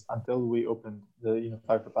Palestinians until we opened the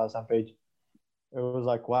Unified for Palestine page. It was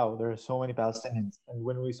like, wow, there are so many Palestinians. And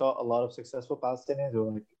when we saw a lot of successful Palestinians, we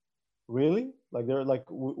were like, really? Like, they're like,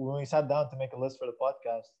 when we sat down to make a list for the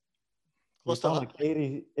podcast, we Close to found like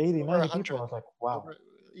 80, 90 over people. I was like, wow.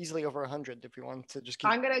 Easily over 100 if you want to just keep.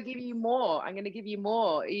 I'm going to give you more. I'm going to give you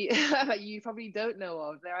more you probably don't know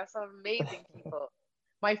of. There are some amazing people.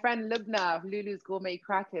 My friend Lubna of Lulu's Gourmet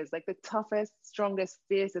Crackers, like the toughest, strongest,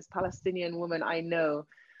 fiercest Palestinian woman I know,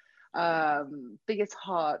 biggest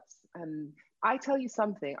hearts. And I tell you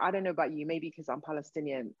something, I don't know about you, maybe because I'm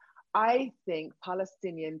Palestinian. I think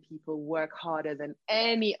Palestinian people work harder than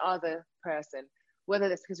any other person, whether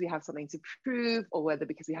that's because we have something to prove or whether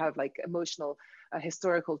because we have like emotional,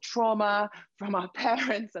 historical trauma from our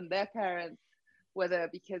parents and their parents, whether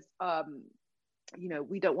because, you know,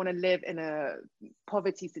 we don't want to live in a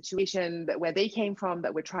poverty situation that where they came from,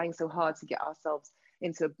 that we're trying so hard to get ourselves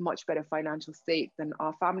into a much better financial state than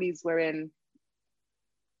our families were in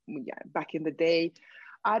back in the day.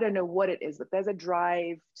 I don't know what it is, but there's a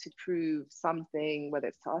drive to prove something, whether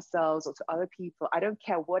it's to ourselves or to other people. I don't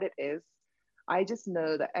care what it is. I just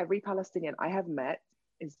know that every Palestinian I have met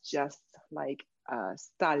is just like a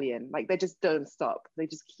stallion. Like they just don't stop. They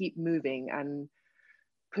just keep moving and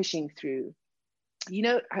pushing through. You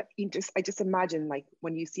know, I just imagine like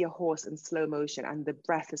when you see a horse in slow motion and the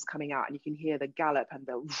breath is coming out and you can hear the gallop and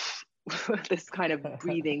the this kind of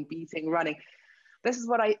breathing, beating, running. This is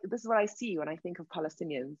what I see when I think of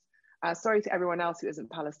Palestinians. Sorry to everyone else who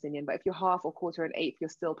isn't Palestinian, but if you're half or quarter and eighth,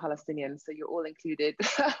 you're still Palestinian, so you're all included.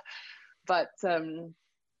 But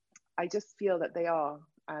I just feel that they are,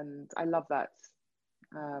 and I love that.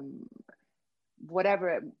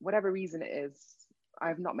 Whatever reason it is,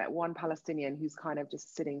 I've not met one Palestinian who's kind of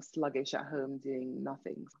just sitting sluggish at home doing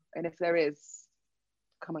nothing. And if there is,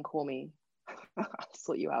 come and call me. I'll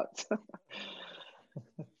sort you out.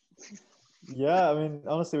 Yeah, I mean,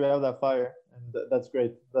 honestly, we have that fire, and that's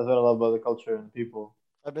great. That's what I love about the culture and people.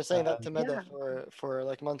 I've been saying that to Meda for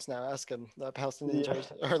like months now. Ask him that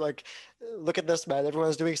Palestinians are like, look at this, man.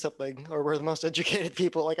 Everyone's doing something, or we're the most educated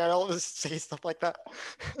people. Like I always say stuff like that.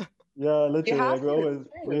 Yeah, literally,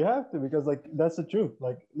 we have to because like that's the truth.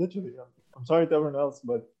 Like literally, I'm sorry to everyone else,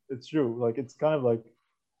 but it's true. Like it's kind of like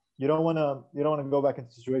you don't want to go back into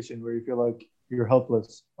a situation where you feel like you're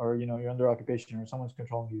helpless or you're under occupation or someone's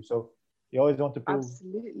controlling you. So you always want to prove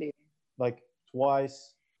like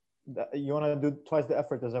twice. You want to do twice the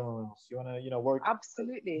effort as everyone else. You want to work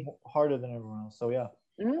harder than everyone else. So yeah.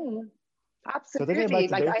 Absolutely.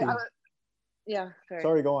 So like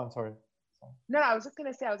sorry, go on. Sorry. No, I was just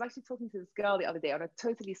going to say, I was actually talking to this girl the other day on a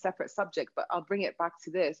totally separate subject, but I'll bring it back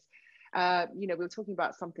to this. We were talking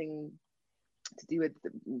about something to do with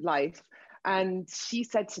life. And she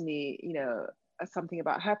said to me, something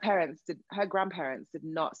about her grandparents did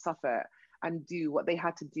not suffer and do what they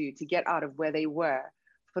had to do to get out of where they were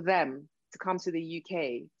for them to come to the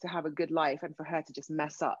UK to have a good life and for her to just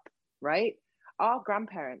mess up, right? Our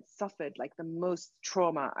grandparents suffered like the most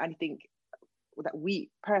trauma, I think, that we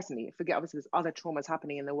personally forget. Obviously there's other traumas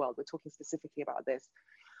happening in the world, we're talking specifically about this.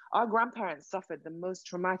 Our grandparents suffered the most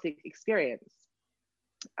traumatic experience,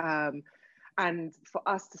 and for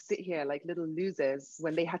us to sit here like little losers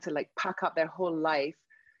when they had to like pack up their whole life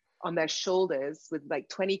on their shoulders with like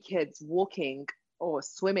 20 kids walking or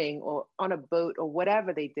swimming or on a boat or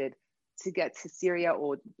whatever they did to get to Syria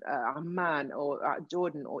or Amman or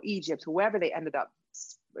Jordan or Egypt or wherever they ended up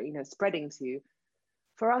spreading to,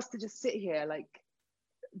 for us to just sit here like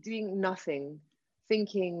doing nothing,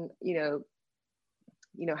 thinking,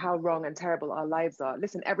 how wrong and terrible our lives are.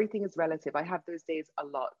 Listen, everything is relative. I have those days a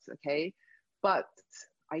lot, okay? But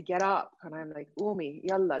I get up and I'm like, Umi,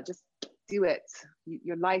 yalla, just do it.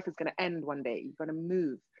 Your life is going to end one day. You're going to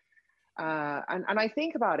move. And I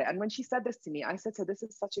think about it. And when she said this to me, I said to her, this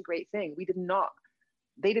is such a great thing.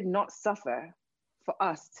 They did not suffer for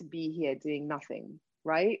us to be here doing nothing.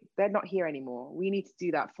 Right? They're not here anymore. We need to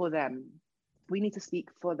do that for them. We need to speak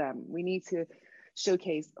for them. We need to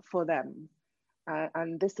showcase for them.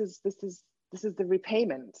 And this is the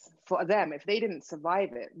repayment for them. If they didn't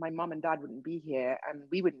survive it, my mom and dad wouldn't be here and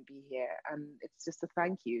we wouldn't be here. And it's just a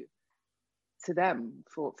thank you to them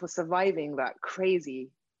for surviving that crazy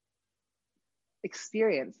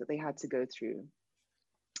experience that they had to go through.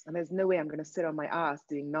 And there's no way I'm going to sit on my ass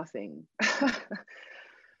doing nothing.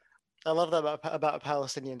 I love that about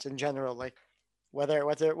Palestinians in general. Like whether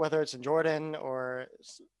it's in Jordan or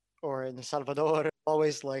in Salvador,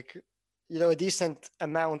 always like, you know, a decent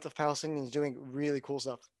amount of Palestinians doing really cool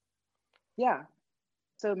stuff. Yeah,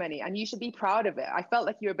 so many, and you should be proud of it. I felt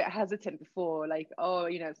like you were a bit hesitant before, like, oh,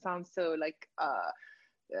 you know, it sounds so like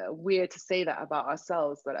weird to say that about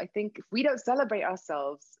ourselves, but I think if we don't celebrate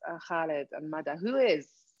ourselves, Khaled and Mada, who is,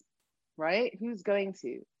 right? Who's going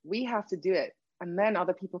to? We have to do it, and then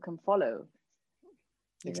other people can follow.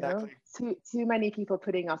 You Exactly. know, too many people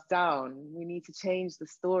putting us down. We need to change the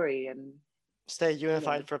story and stay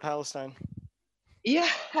unified for Palestine. Yeah,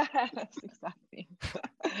 exactly.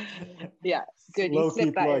 Yeah, good. You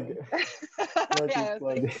slipped that in. Yeah,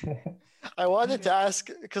 plug. I wanted to ask,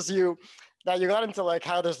 because you got into like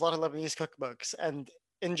how there's a lot of Lebanese cookbooks, and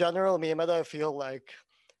in general, me and Meda feel like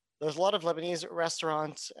there's a lot of Lebanese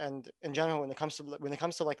restaurants, and in general, when it comes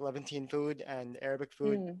to like Levantine food and Arabic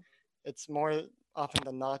food, it's more often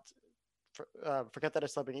than not, forget that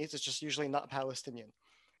it's Lebanese, it's just usually not Palestinian.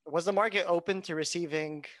 Was the market open to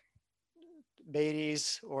receiving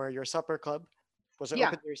Beatties or your supper club? Was it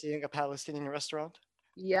open to receiving a Palestinian restaurant?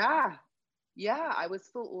 Yeah, I was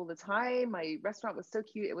full all the time. My restaurant was so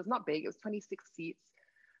cute. It was not big, it was 26 seats.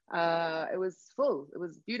 It was full, it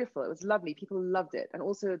was beautiful, it was lovely. People loved it. And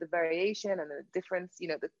also the variation and the difference, you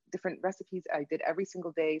know, the different recipes I did every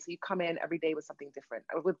single day. So you come in every day with something different,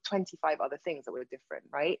 with 25 other things that were different,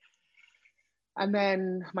 right? And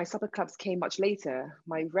then my supper clubs came much later.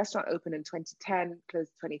 My restaurant opened in 2010,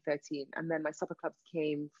 closed 2013. And then my supper clubs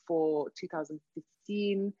came for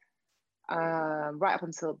 2015, right up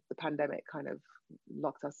until the pandemic kind of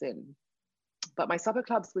locked us in. But my supper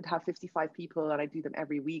clubs would have 55 people, and I do them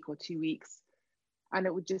every week or 2 weeks. And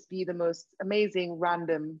it would just be the most amazing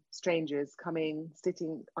random strangers coming,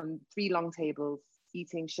 sitting on 3 long tables,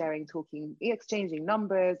 eating, sharing, talking, exchanging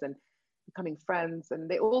numbers and becoming friends. And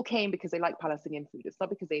they all came because they like Palestinian food. It's not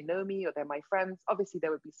because they know me or they're my friends. Obviously,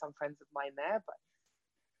 there would be some friends of mine there, but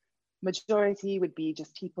majority would be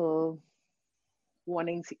just people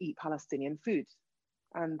wanting to eat Palestinian food.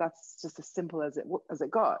 And that's just as simple as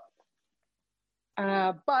it got.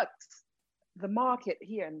 But the market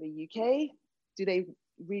here in the UK, do they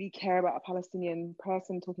really care about a Palestinian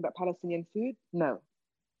person talking about Palestinian food? No.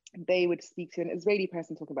 They would speak to an Israeli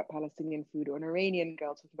person talking about Palestinian food, or an Iranian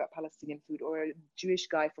girl talking about Palestinian food, or a Jewish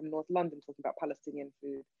guy from North London talking about Palestinian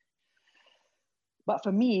food. But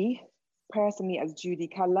for me, personally, as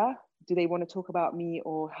Joudie Kalla, do they want to talk about me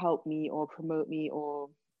or help me or promote me or,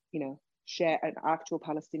 you know, share an actual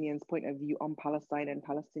Palestinian's point of view on Palestine and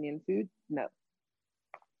Palestinian food? No.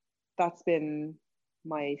 That's been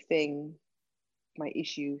my thing, my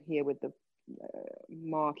issue here with the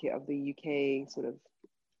market of the UK sort of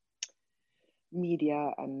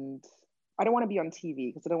media. And I don't want to be on TV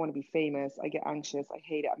because I don't want to be famous. I get anxious, I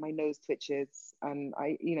hate it, my nose twitches, and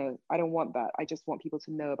I don't want that. I just want people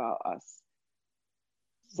to know about us.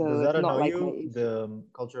 So does that it's not annoy like you, the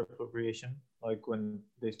cultural appropriation, like when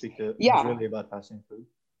they speak to Israeli about Palestinian food?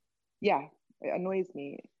 Yeah, it annoys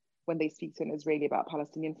me when they speak to an Israeli about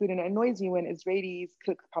Palestinian food, and it annoys me when Israelis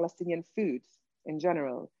cook Palestinian food in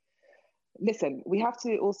general. Listen, we have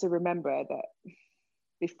to also remember that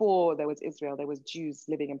before there was Israel, there was Jews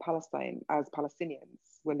living in Palestine as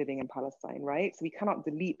Palestinians were living in Palestine, right? So we cannot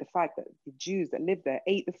delete the fact that the Jews that lived there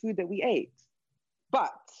ate the food that we ate.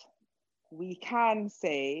 But we can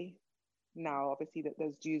say now, obviously, that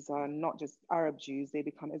those Jews are not just Arab Jews, they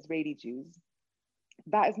become Israeli Jews.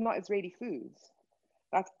 That is not Israeli food.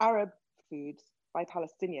 That's Arab food by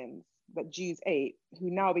Palestinians that Jews ate, who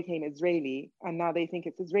now became Israeli, and now they think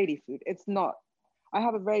it's Israeli food. It's not. I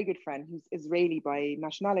have a very good friend who's Israeli by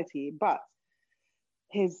nationality, but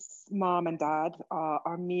his mom and dad are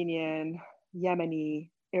Armenian, Yemeni,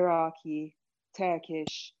 Iraqi,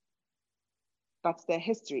 Turkish. That's their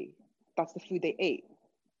history. That's the food they ate.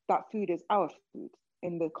 That food is our food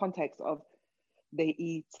in the context of they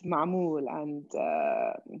eat ma'moul and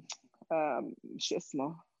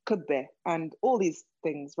kubbe and all these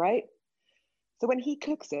things, right? So when he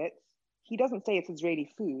cooks it, he doesn't say it's Israeli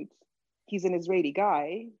food. He's an Israeli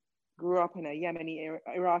guy, grew up in a Yemeni,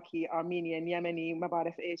 Iraqi, Armenian, Yemeni,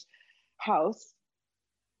 Mabarif-ish house,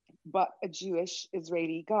 but a Jewish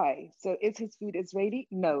Israeli guy. So is his food Israeli?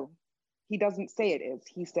 No, he doesn't say it is.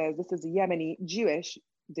 He says this is a Yemeni Jewish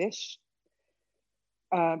dish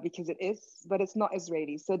because it is, but it's not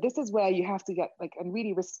Israeli. So this is where you have to get and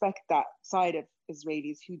really respect that side of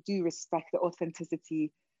Israelis who do respect the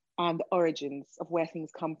authenticity and the origins of where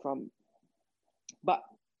things come from. But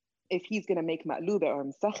if he's going to make ma'luba or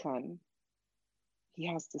msakhan, he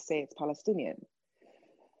has to say it's Palestinian.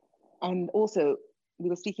 And also, we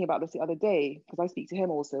were speaking about this the other day, because I speak to him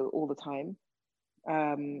also all the time.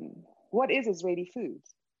 What is Israeli food?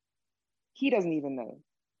 He doesn't even know,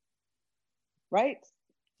 right?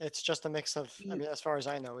 It's just a mix of, I mean, as far as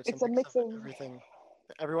I know, it's a mix of everything.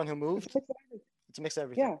 Everyone who moved, it's a mix of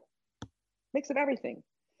everything. Yeah, mix of everything.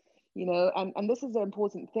 You know, and this is an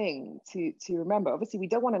important thing to remember. Obviously, we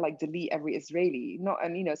don't want to like delete every Israeli.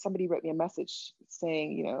 And you know, somebody wrote me a message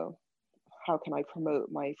saying, you know, how can I promote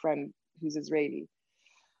my friend who's Israeli?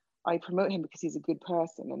 I promote him because he's a good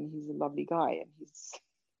person and he's a lovely guy and he's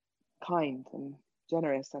kind and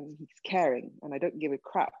generous and he's caring. And I don't give a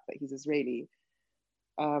crap that he's Israeli.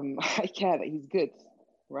 I care that he's good,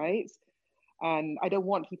 right? And I don't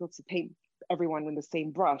want people to paint everyone in the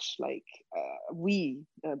same brush. Like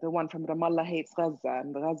the one from Ramallah hates Gaza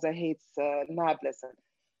and Gaza hates Nablus. And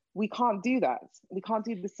we can't do that. We can't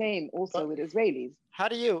do the same also with Israelis. How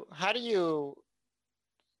do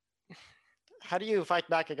you fight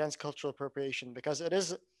back against cultural appropriation? Because it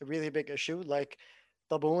is a really big issue. Like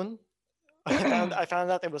Taboon, I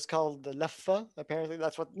found out it was called the Laffa. Apparently,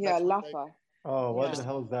 that's what. Yeah, Laffa. Oh, what the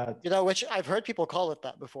hell is that? You know, which I've heard people call it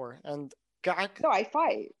that before. And Ka'ak. No, I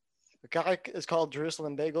fight. Ka'ak is called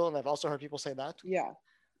Jerusalem bagel, and I've also heard people say that. Yeah.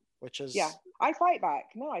 Which is. Yeah, I fight back.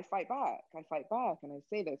 No, I fight back. I fight back, and I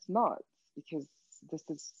say that it's not, because this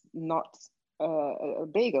is not a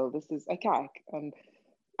bagel. This is a ka'ak, and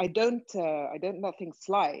I don't let things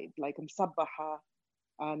slide, like sabbaha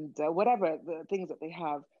and whatever the things that they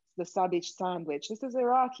have. The sabich sandwich. This is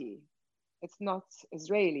Iraqi. It's not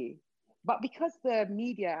Israeli. But because the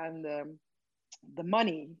media and the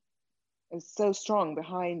money is so strong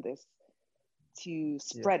behind this to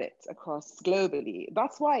spread it across globally,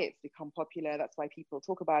 that's why it's become popular. That's why people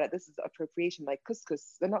talk about it. This is appropriation, like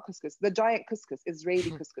couscous. They're not couscous. The giant couscous,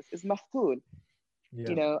 Israeli couscous, is maftool. Yeah.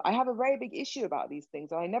 You know, I have a very big issue about these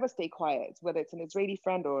things. I never stay quiet, whether it's an Israeli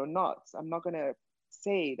friend or not. I'm not going to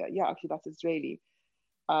say that, yeah, actually, that's Israeli.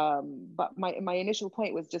 But my initial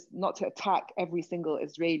point was just not to attack every single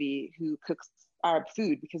Israeli who cooks Arab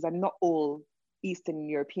food, because I'm not all Eastern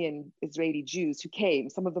European Israeli Jews who came.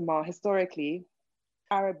 Some of them are historically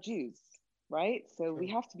Arab Jews, right? So we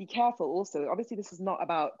have to be careful also. Obviously, this is not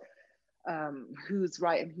about who's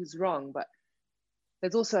right and who's wrong, but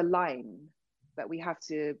there's also a line that we have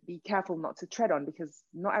to be careful not to tread on, because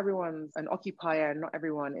not everyone's an occupier, and not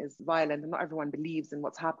everyone is violent, and not everyone believes in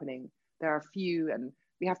what's happening. There are few, and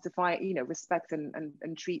we have to find, you know, respect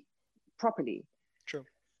and treat properly. True.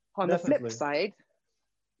 On the flip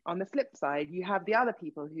side, you have the other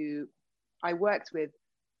people who I worked with,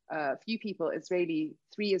 three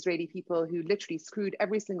Israeli people who literally screwed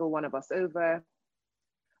every single one of us over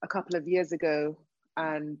a couple of years ago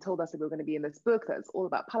and told us that we were going to be in this book that's all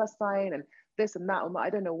about Palestine and this and that, and I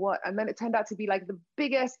don't know what. And then it turned out to be like the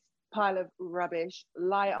biggest pile of rubbish,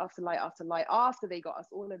 lie after lie after lie, after they got us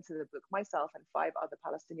all into the book, myself and 5 other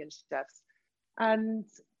Palestinian chefs. And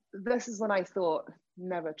this is when I thought,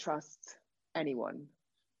 never trust anyone.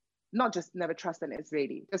 Not just never trust an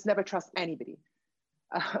Israeli, just never trust anybody.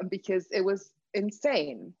 Because it was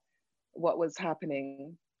insane what was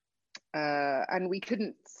happening. And we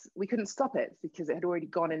couldn't stop it, because it had already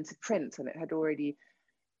gone into print and it had already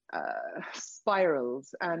spiraled.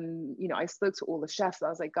 And, you know, I spoke to all the chefs. I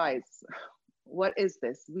was like, guys, what is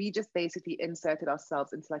this? We just basically inserted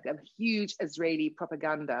ourselves into like a huge Israeli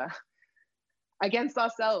propaganda against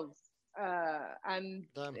ourselves. And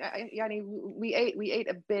we ate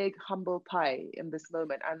a big humble pie in this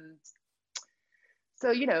moment. And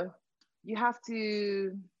so, you know, you have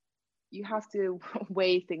to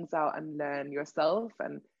weigh things out and learn yourself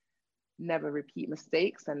and never repeat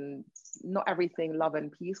mistakes. And not everything love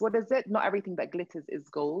and peace. What is it? Not everything that glitters is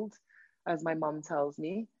gold, as my mom tells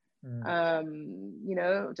me. You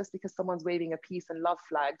know, just because someone's waving a peace and love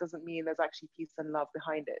flag doesn't mean there's actually peace and love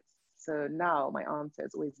behind it. So now my answer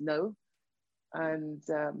is always no. And,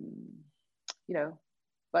 you know,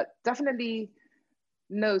 but definitely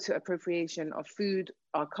no to appropriation of food,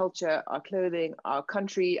 our culture, our clothing, our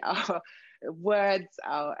country, our words,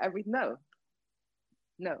 our everything.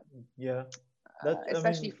 No. Yeah.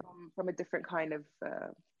 Especially from a different kind of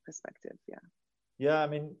perspective. Yeah. Yeah, I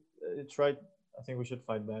mean, it's right. I think we should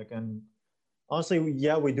fight back. And honestly,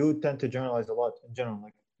 we do tend to generalize a lot in general.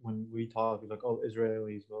 Like when we talk, like, oh,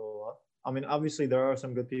 Israelis, blah, blah, blah. I mean, obviously there are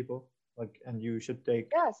some good people, like, and you should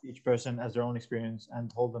take each person as their own experience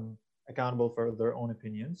and hold them accountable for their own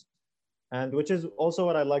opinions. And which is also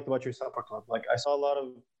what I liked about your supper club. Like I saw a lot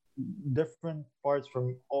of different parts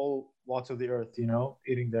from all walks of the earth, you know,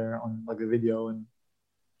 eating there on like the video, and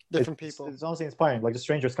different people. It's honestly inspiring, like the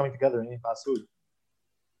strangers coming together and eating fast food,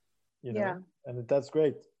 you know. And that's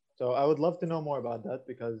great. So I would love to know more about that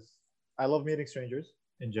because I love meeting strangers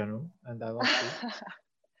in general, and I love food.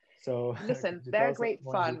 So listen, could you tell they're us great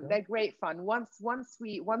more in fun. detail? They're great fun. Once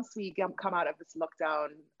we come out of this lockdown,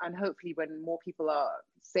 and hopefully when more people are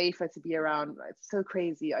safer to be around, it's so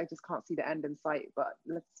crazy. I just can't see the end in sight. But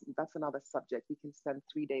that's another subject we can spend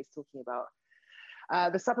 3 days talking about.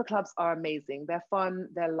 The supper clubs are amazing. They're fun,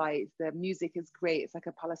 they're light, the music is great. It's like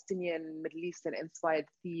a Palestinian, Middle Eastern inspired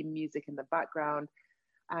theme music in the background.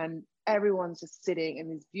 And everyone's just sitting in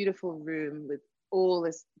this beautiful room with all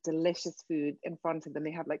this delicious food in front of them.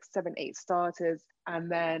 They have like 7, 8 starters, and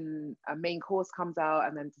then a main course comes out,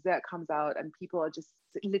 and then dessert comes out, and people are just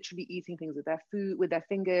literally eating things with their food, with their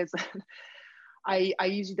fingers. I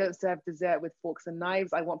usually don't serve dessert with forks and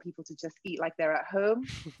knives. I want people to just eat like they're at home.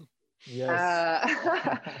 Yes.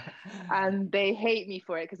 And they hate me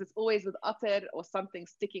for it because it's always with uttered or something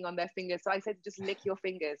sticking on their fingers. So I said, just lick your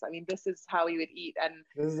fingers. I mean, this is how you would eat. And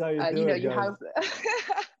This is how you do you know, it, you guys.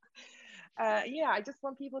 have yeah, I just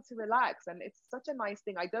want people to relax, and it's such a nice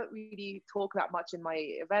thing. I don't really talk that much in my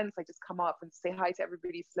events. I just come up and say hi to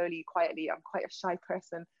everybody slowly, quietly. I'm quite a shy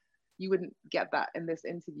person. You wouldn't get that in this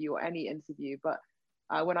interview or any interview, but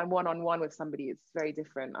when I'm one-on-one with somebody, it's very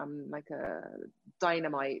different. I'm like a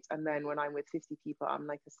dynamite. And then when I'm with 50 people, I'm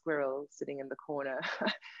like a squirrel sitting in the corner.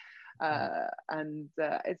 And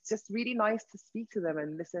it's just really nice to speak to them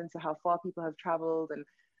and listen to how far people have traveled. And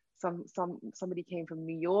somebody came from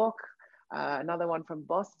New York, another one from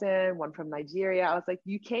Boston, one from Nigeria. I was like,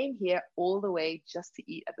 you came here all the way just to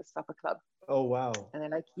eat at the supper club. Oh, wow. And they're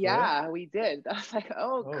like, yeah, we did. I was like,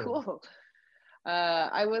 oh. Cool.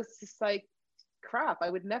 I was just like, crap, I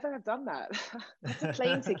would never have done that. That's a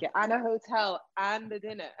plane ticket and a hotel and a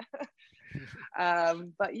dinner.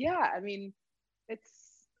 But yeah, I mean, it's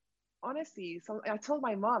honestly, I told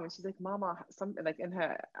my mom, and she's like, Mama, something like in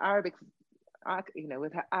her Arabic, you know,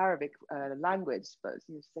 with her Arabic language, but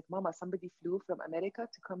she's like, Mama, somebody flew from America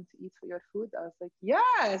to come to eat for your food. I was like,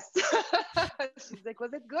 yes. She's like,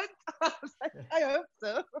 was it good? I was like, I hope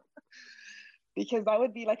so. Because that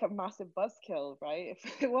would be like a massive buzzkill, right?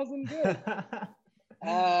 If it wasn't good.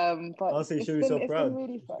 But Honestly, it's should be so been proud.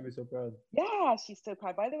 really fun. Should be so proud. Yeah, she's so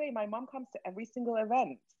proud. By the way, my mom comes to every single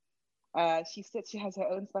event. She has her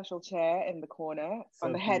own special chair in the corner, So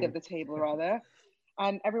on the head cute. of the table rather.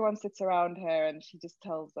 And everyone sits around her and she just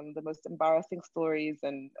tells them the most embarrassing stories.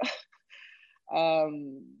 And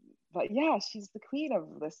but yeah, she's the queen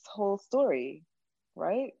of this whole story,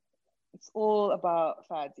 right? It's all about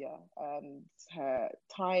Fadia and her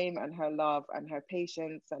time and her love and her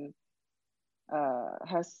patience, and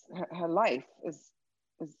her life is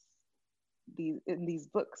in these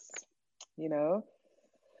books, you know.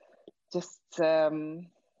 Just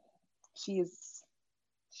she is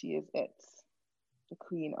it, the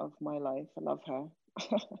queen of my life. I love her.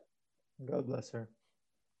 God bless her.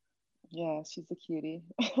 Yeah, she's a cutie.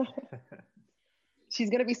 She's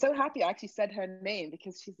gonna be so happy I actually said her name,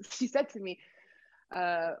 because she said to me,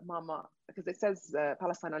 Mama, because it says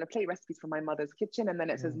Palestine on a plate, recipes from my mother's kitchen, and then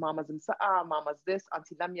it says Mama's Msa'a, Mama's this,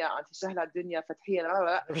 Auntie Lamia, Auntie Shahla, Dunya,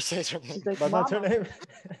 Fathiya, She's like, But Mama. that's her name.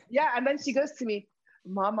 Yeah, and then she goes to me,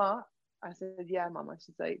 Mama. I said, yeah, Mama.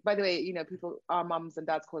 She's like, by the way, you know, people, our mums and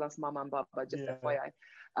dads call us Mama and Baba, just FYI.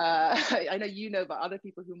 I know you know, but other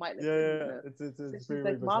people who might listen, Yeah, know. it's So she's pretty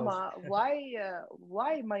like, precise. Mama,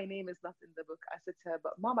 why my name is not in the book? I said to her,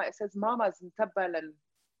 but Mama, it says Mama's Mtabbal and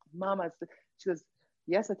Mama's. She goes,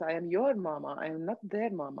 yes, I am your Mama. I am not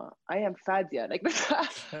their Mama. I am Fadia. Like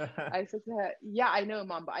I said to her, yeah, I know,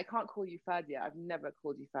 Mom, but I can't call you Fadia. I've never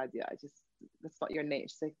called you Fadia. That's not your name.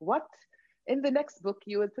 She's like, what? In the next book,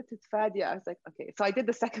 you would put it Fadia. I was like, okay. So I did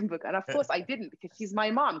the second book. And of course I didn't, because she's my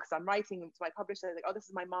mom, because I'm writing to my publisher. Like, oh, this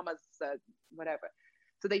is my mama's whatever.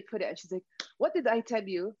 So they put it, and she's like, what did I tell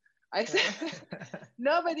you? I said,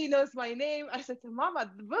 nobody knows my name. I said to Mama,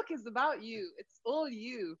 the book is about you. It's all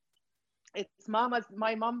you. It's my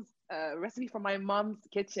mom's recipe from my mom's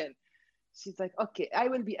kitchen. She's like, okay, I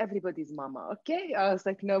will be everybody's mama. Okay. I was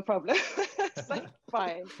like, no problem. It's like,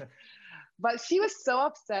 fine. But she was so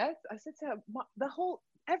upset. I said to her,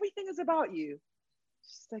 everything is about you.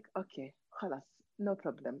 She's like, okay, khalas, no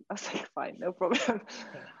problem. I was like, fine, no problem.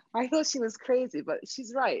 I thought she was crazy, but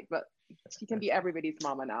she's right. But she can be everybody's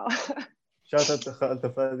mama now. Shout out to Khalta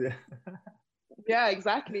Fadia. Yeah,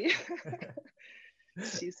 exactly.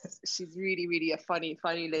 She's really, really a funny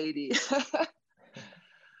lady.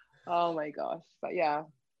 Oh my gosh. But yeah.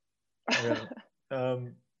 Yeah.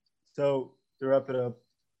 So to wrap it up,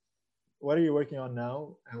 what are you working on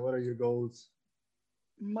now, and what are your goals,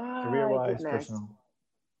 My career-wise, goodness. personal?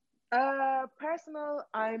 Personal,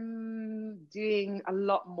 I'm doing a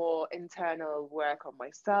lot more internal work on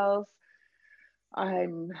myself.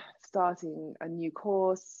 I'm starting a new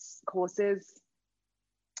courses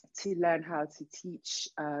to learn how to teach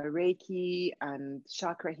Reiki and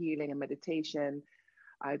chakra healing and meditation.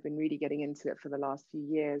 I've been really getting into it for the last few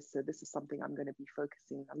years. So this is something I'm going to be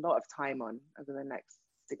focusing a lot of time on over the next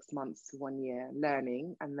 6 months to 1 year,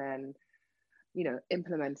 learning and then,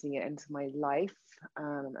 implementing it into my life,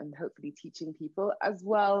 and hopefully teaching people, as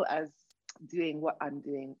well as doing what I'm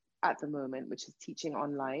doing at the moment, which is teaching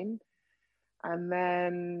online. And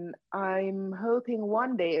then I'm hoping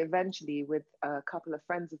one day, eventually, with a couple of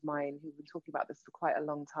friends of mine who've been talking about this for quite a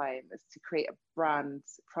long time, is to create a brand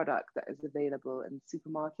product that is available in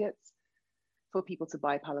supermarkets for people to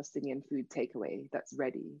buy Palestinian food takeaway that's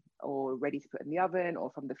ready to put in the oven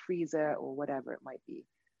or from the freezer or whatever it might be.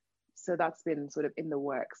 So that's been sort of in the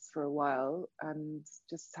works for a while, and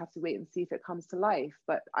just have to wait and see if it comes to life.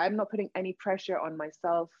 But I'm not putting any pressure on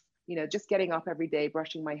myself. Just getting up every day,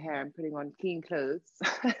 brushing my hair and putting on clean clothes.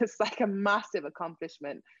 It's like a massive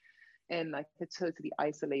accomplishment in like a totally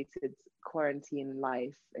isolated quarantine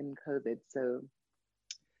life in COVID. So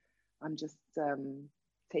I'm just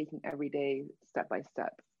taking every day step by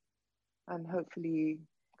step, and hopefully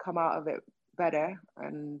come out of it better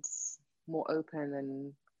and more open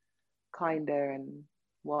and kinder and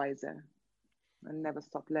wiser, and never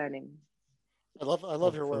stop learning. I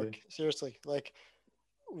love your work. Seriously. Like,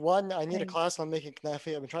 one, I need a class on making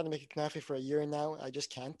knafi. I've been trying to make a knafi for a year now. I just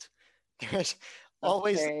can't. There's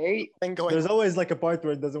always thing going. There's always like a part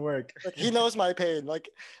where it doesn't work. Like, he knows my pain. Like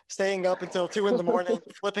staying up until 2 a.m,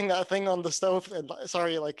 flipping that thing on the stove and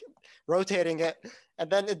rotating it, and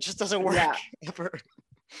then it just doesn't work ever.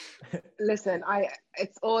 Listen,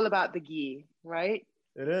 it's all about the ghee, right?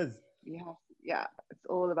 It is. It's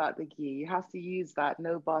all about the ghee. You have to use that.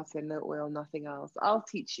 No butter, no oil, nothing else. I'll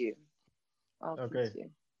teach you. Teach you.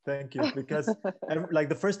 Thank you. Because like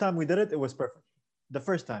the first time we did it, it was perfect. The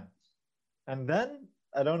first time. And then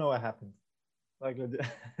I don't know what happened. Like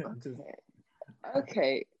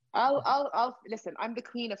Okay. I'll listen. I'm the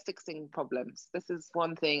queen of fixing problems. This is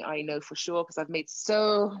one thing I know for sure, because I've made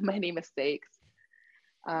so many mistakes.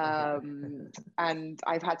 And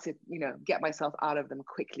I've had to, get myself out of them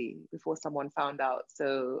quickly before someone found out.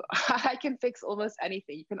 So I can fix almost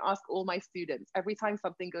anything. You can ask all my students. Every time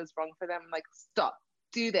something goes wrong for them, I'm like, stop,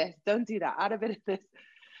 do this, don't do that, add a bit of this.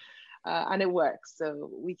 And it works.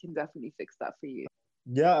 So we can definitely fix that for you.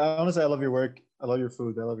 Yeah, honestly, I love your work. I love your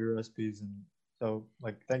food. I love your recipes. And so,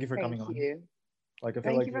 thank you for coming on. Thank you.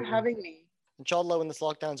 Thank you for having me. Inshallah, when this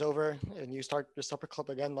lockdown's over and you start your supper club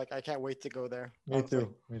again, I can't wait to go there. Me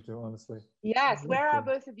too, honestly. Yes. Where are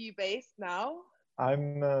both of you based now?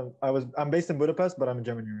 I'm based in Budapest, but I'm in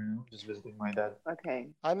Germany right now, just visiting my dad. Okay.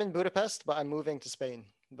 I'm in Budapest, but I'm moving to Spain.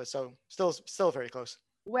 But so still very close.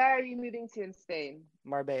 Where are you moving to in Spain?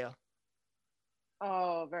 Marbella.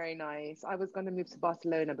 Oh, very nice. I was going to move to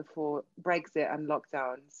Barcelona before Brexit and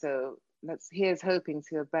lockdown. So here's hoping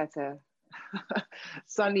to a better,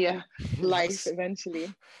 sunnier life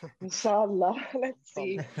eventually. Inshallah. Let's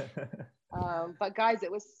see. But guys,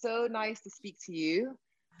 it was so nice to speak to you.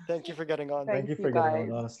 Thank you for getting on. Thank you for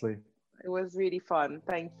getting on, honestly. It was really fun.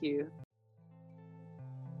 Thank you.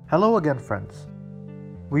 Hello again, friends.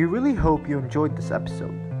 We really hope you enjoyed this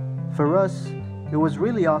episode. For us, it was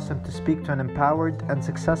really awesome to speak to an empowered and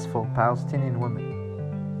successful Palestinian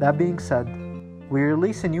woman. That being said, we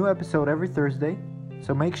release a new episode every Thursday,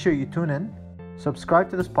 so make sure you tune in, subscribe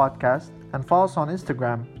to this podcast, and follow us on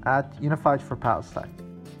Instagram @UnifiedForPalestine.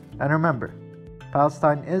 And remember,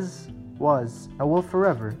 Palestine is, was, and will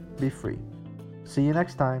forever be free. See you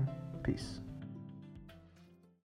next time. Peace.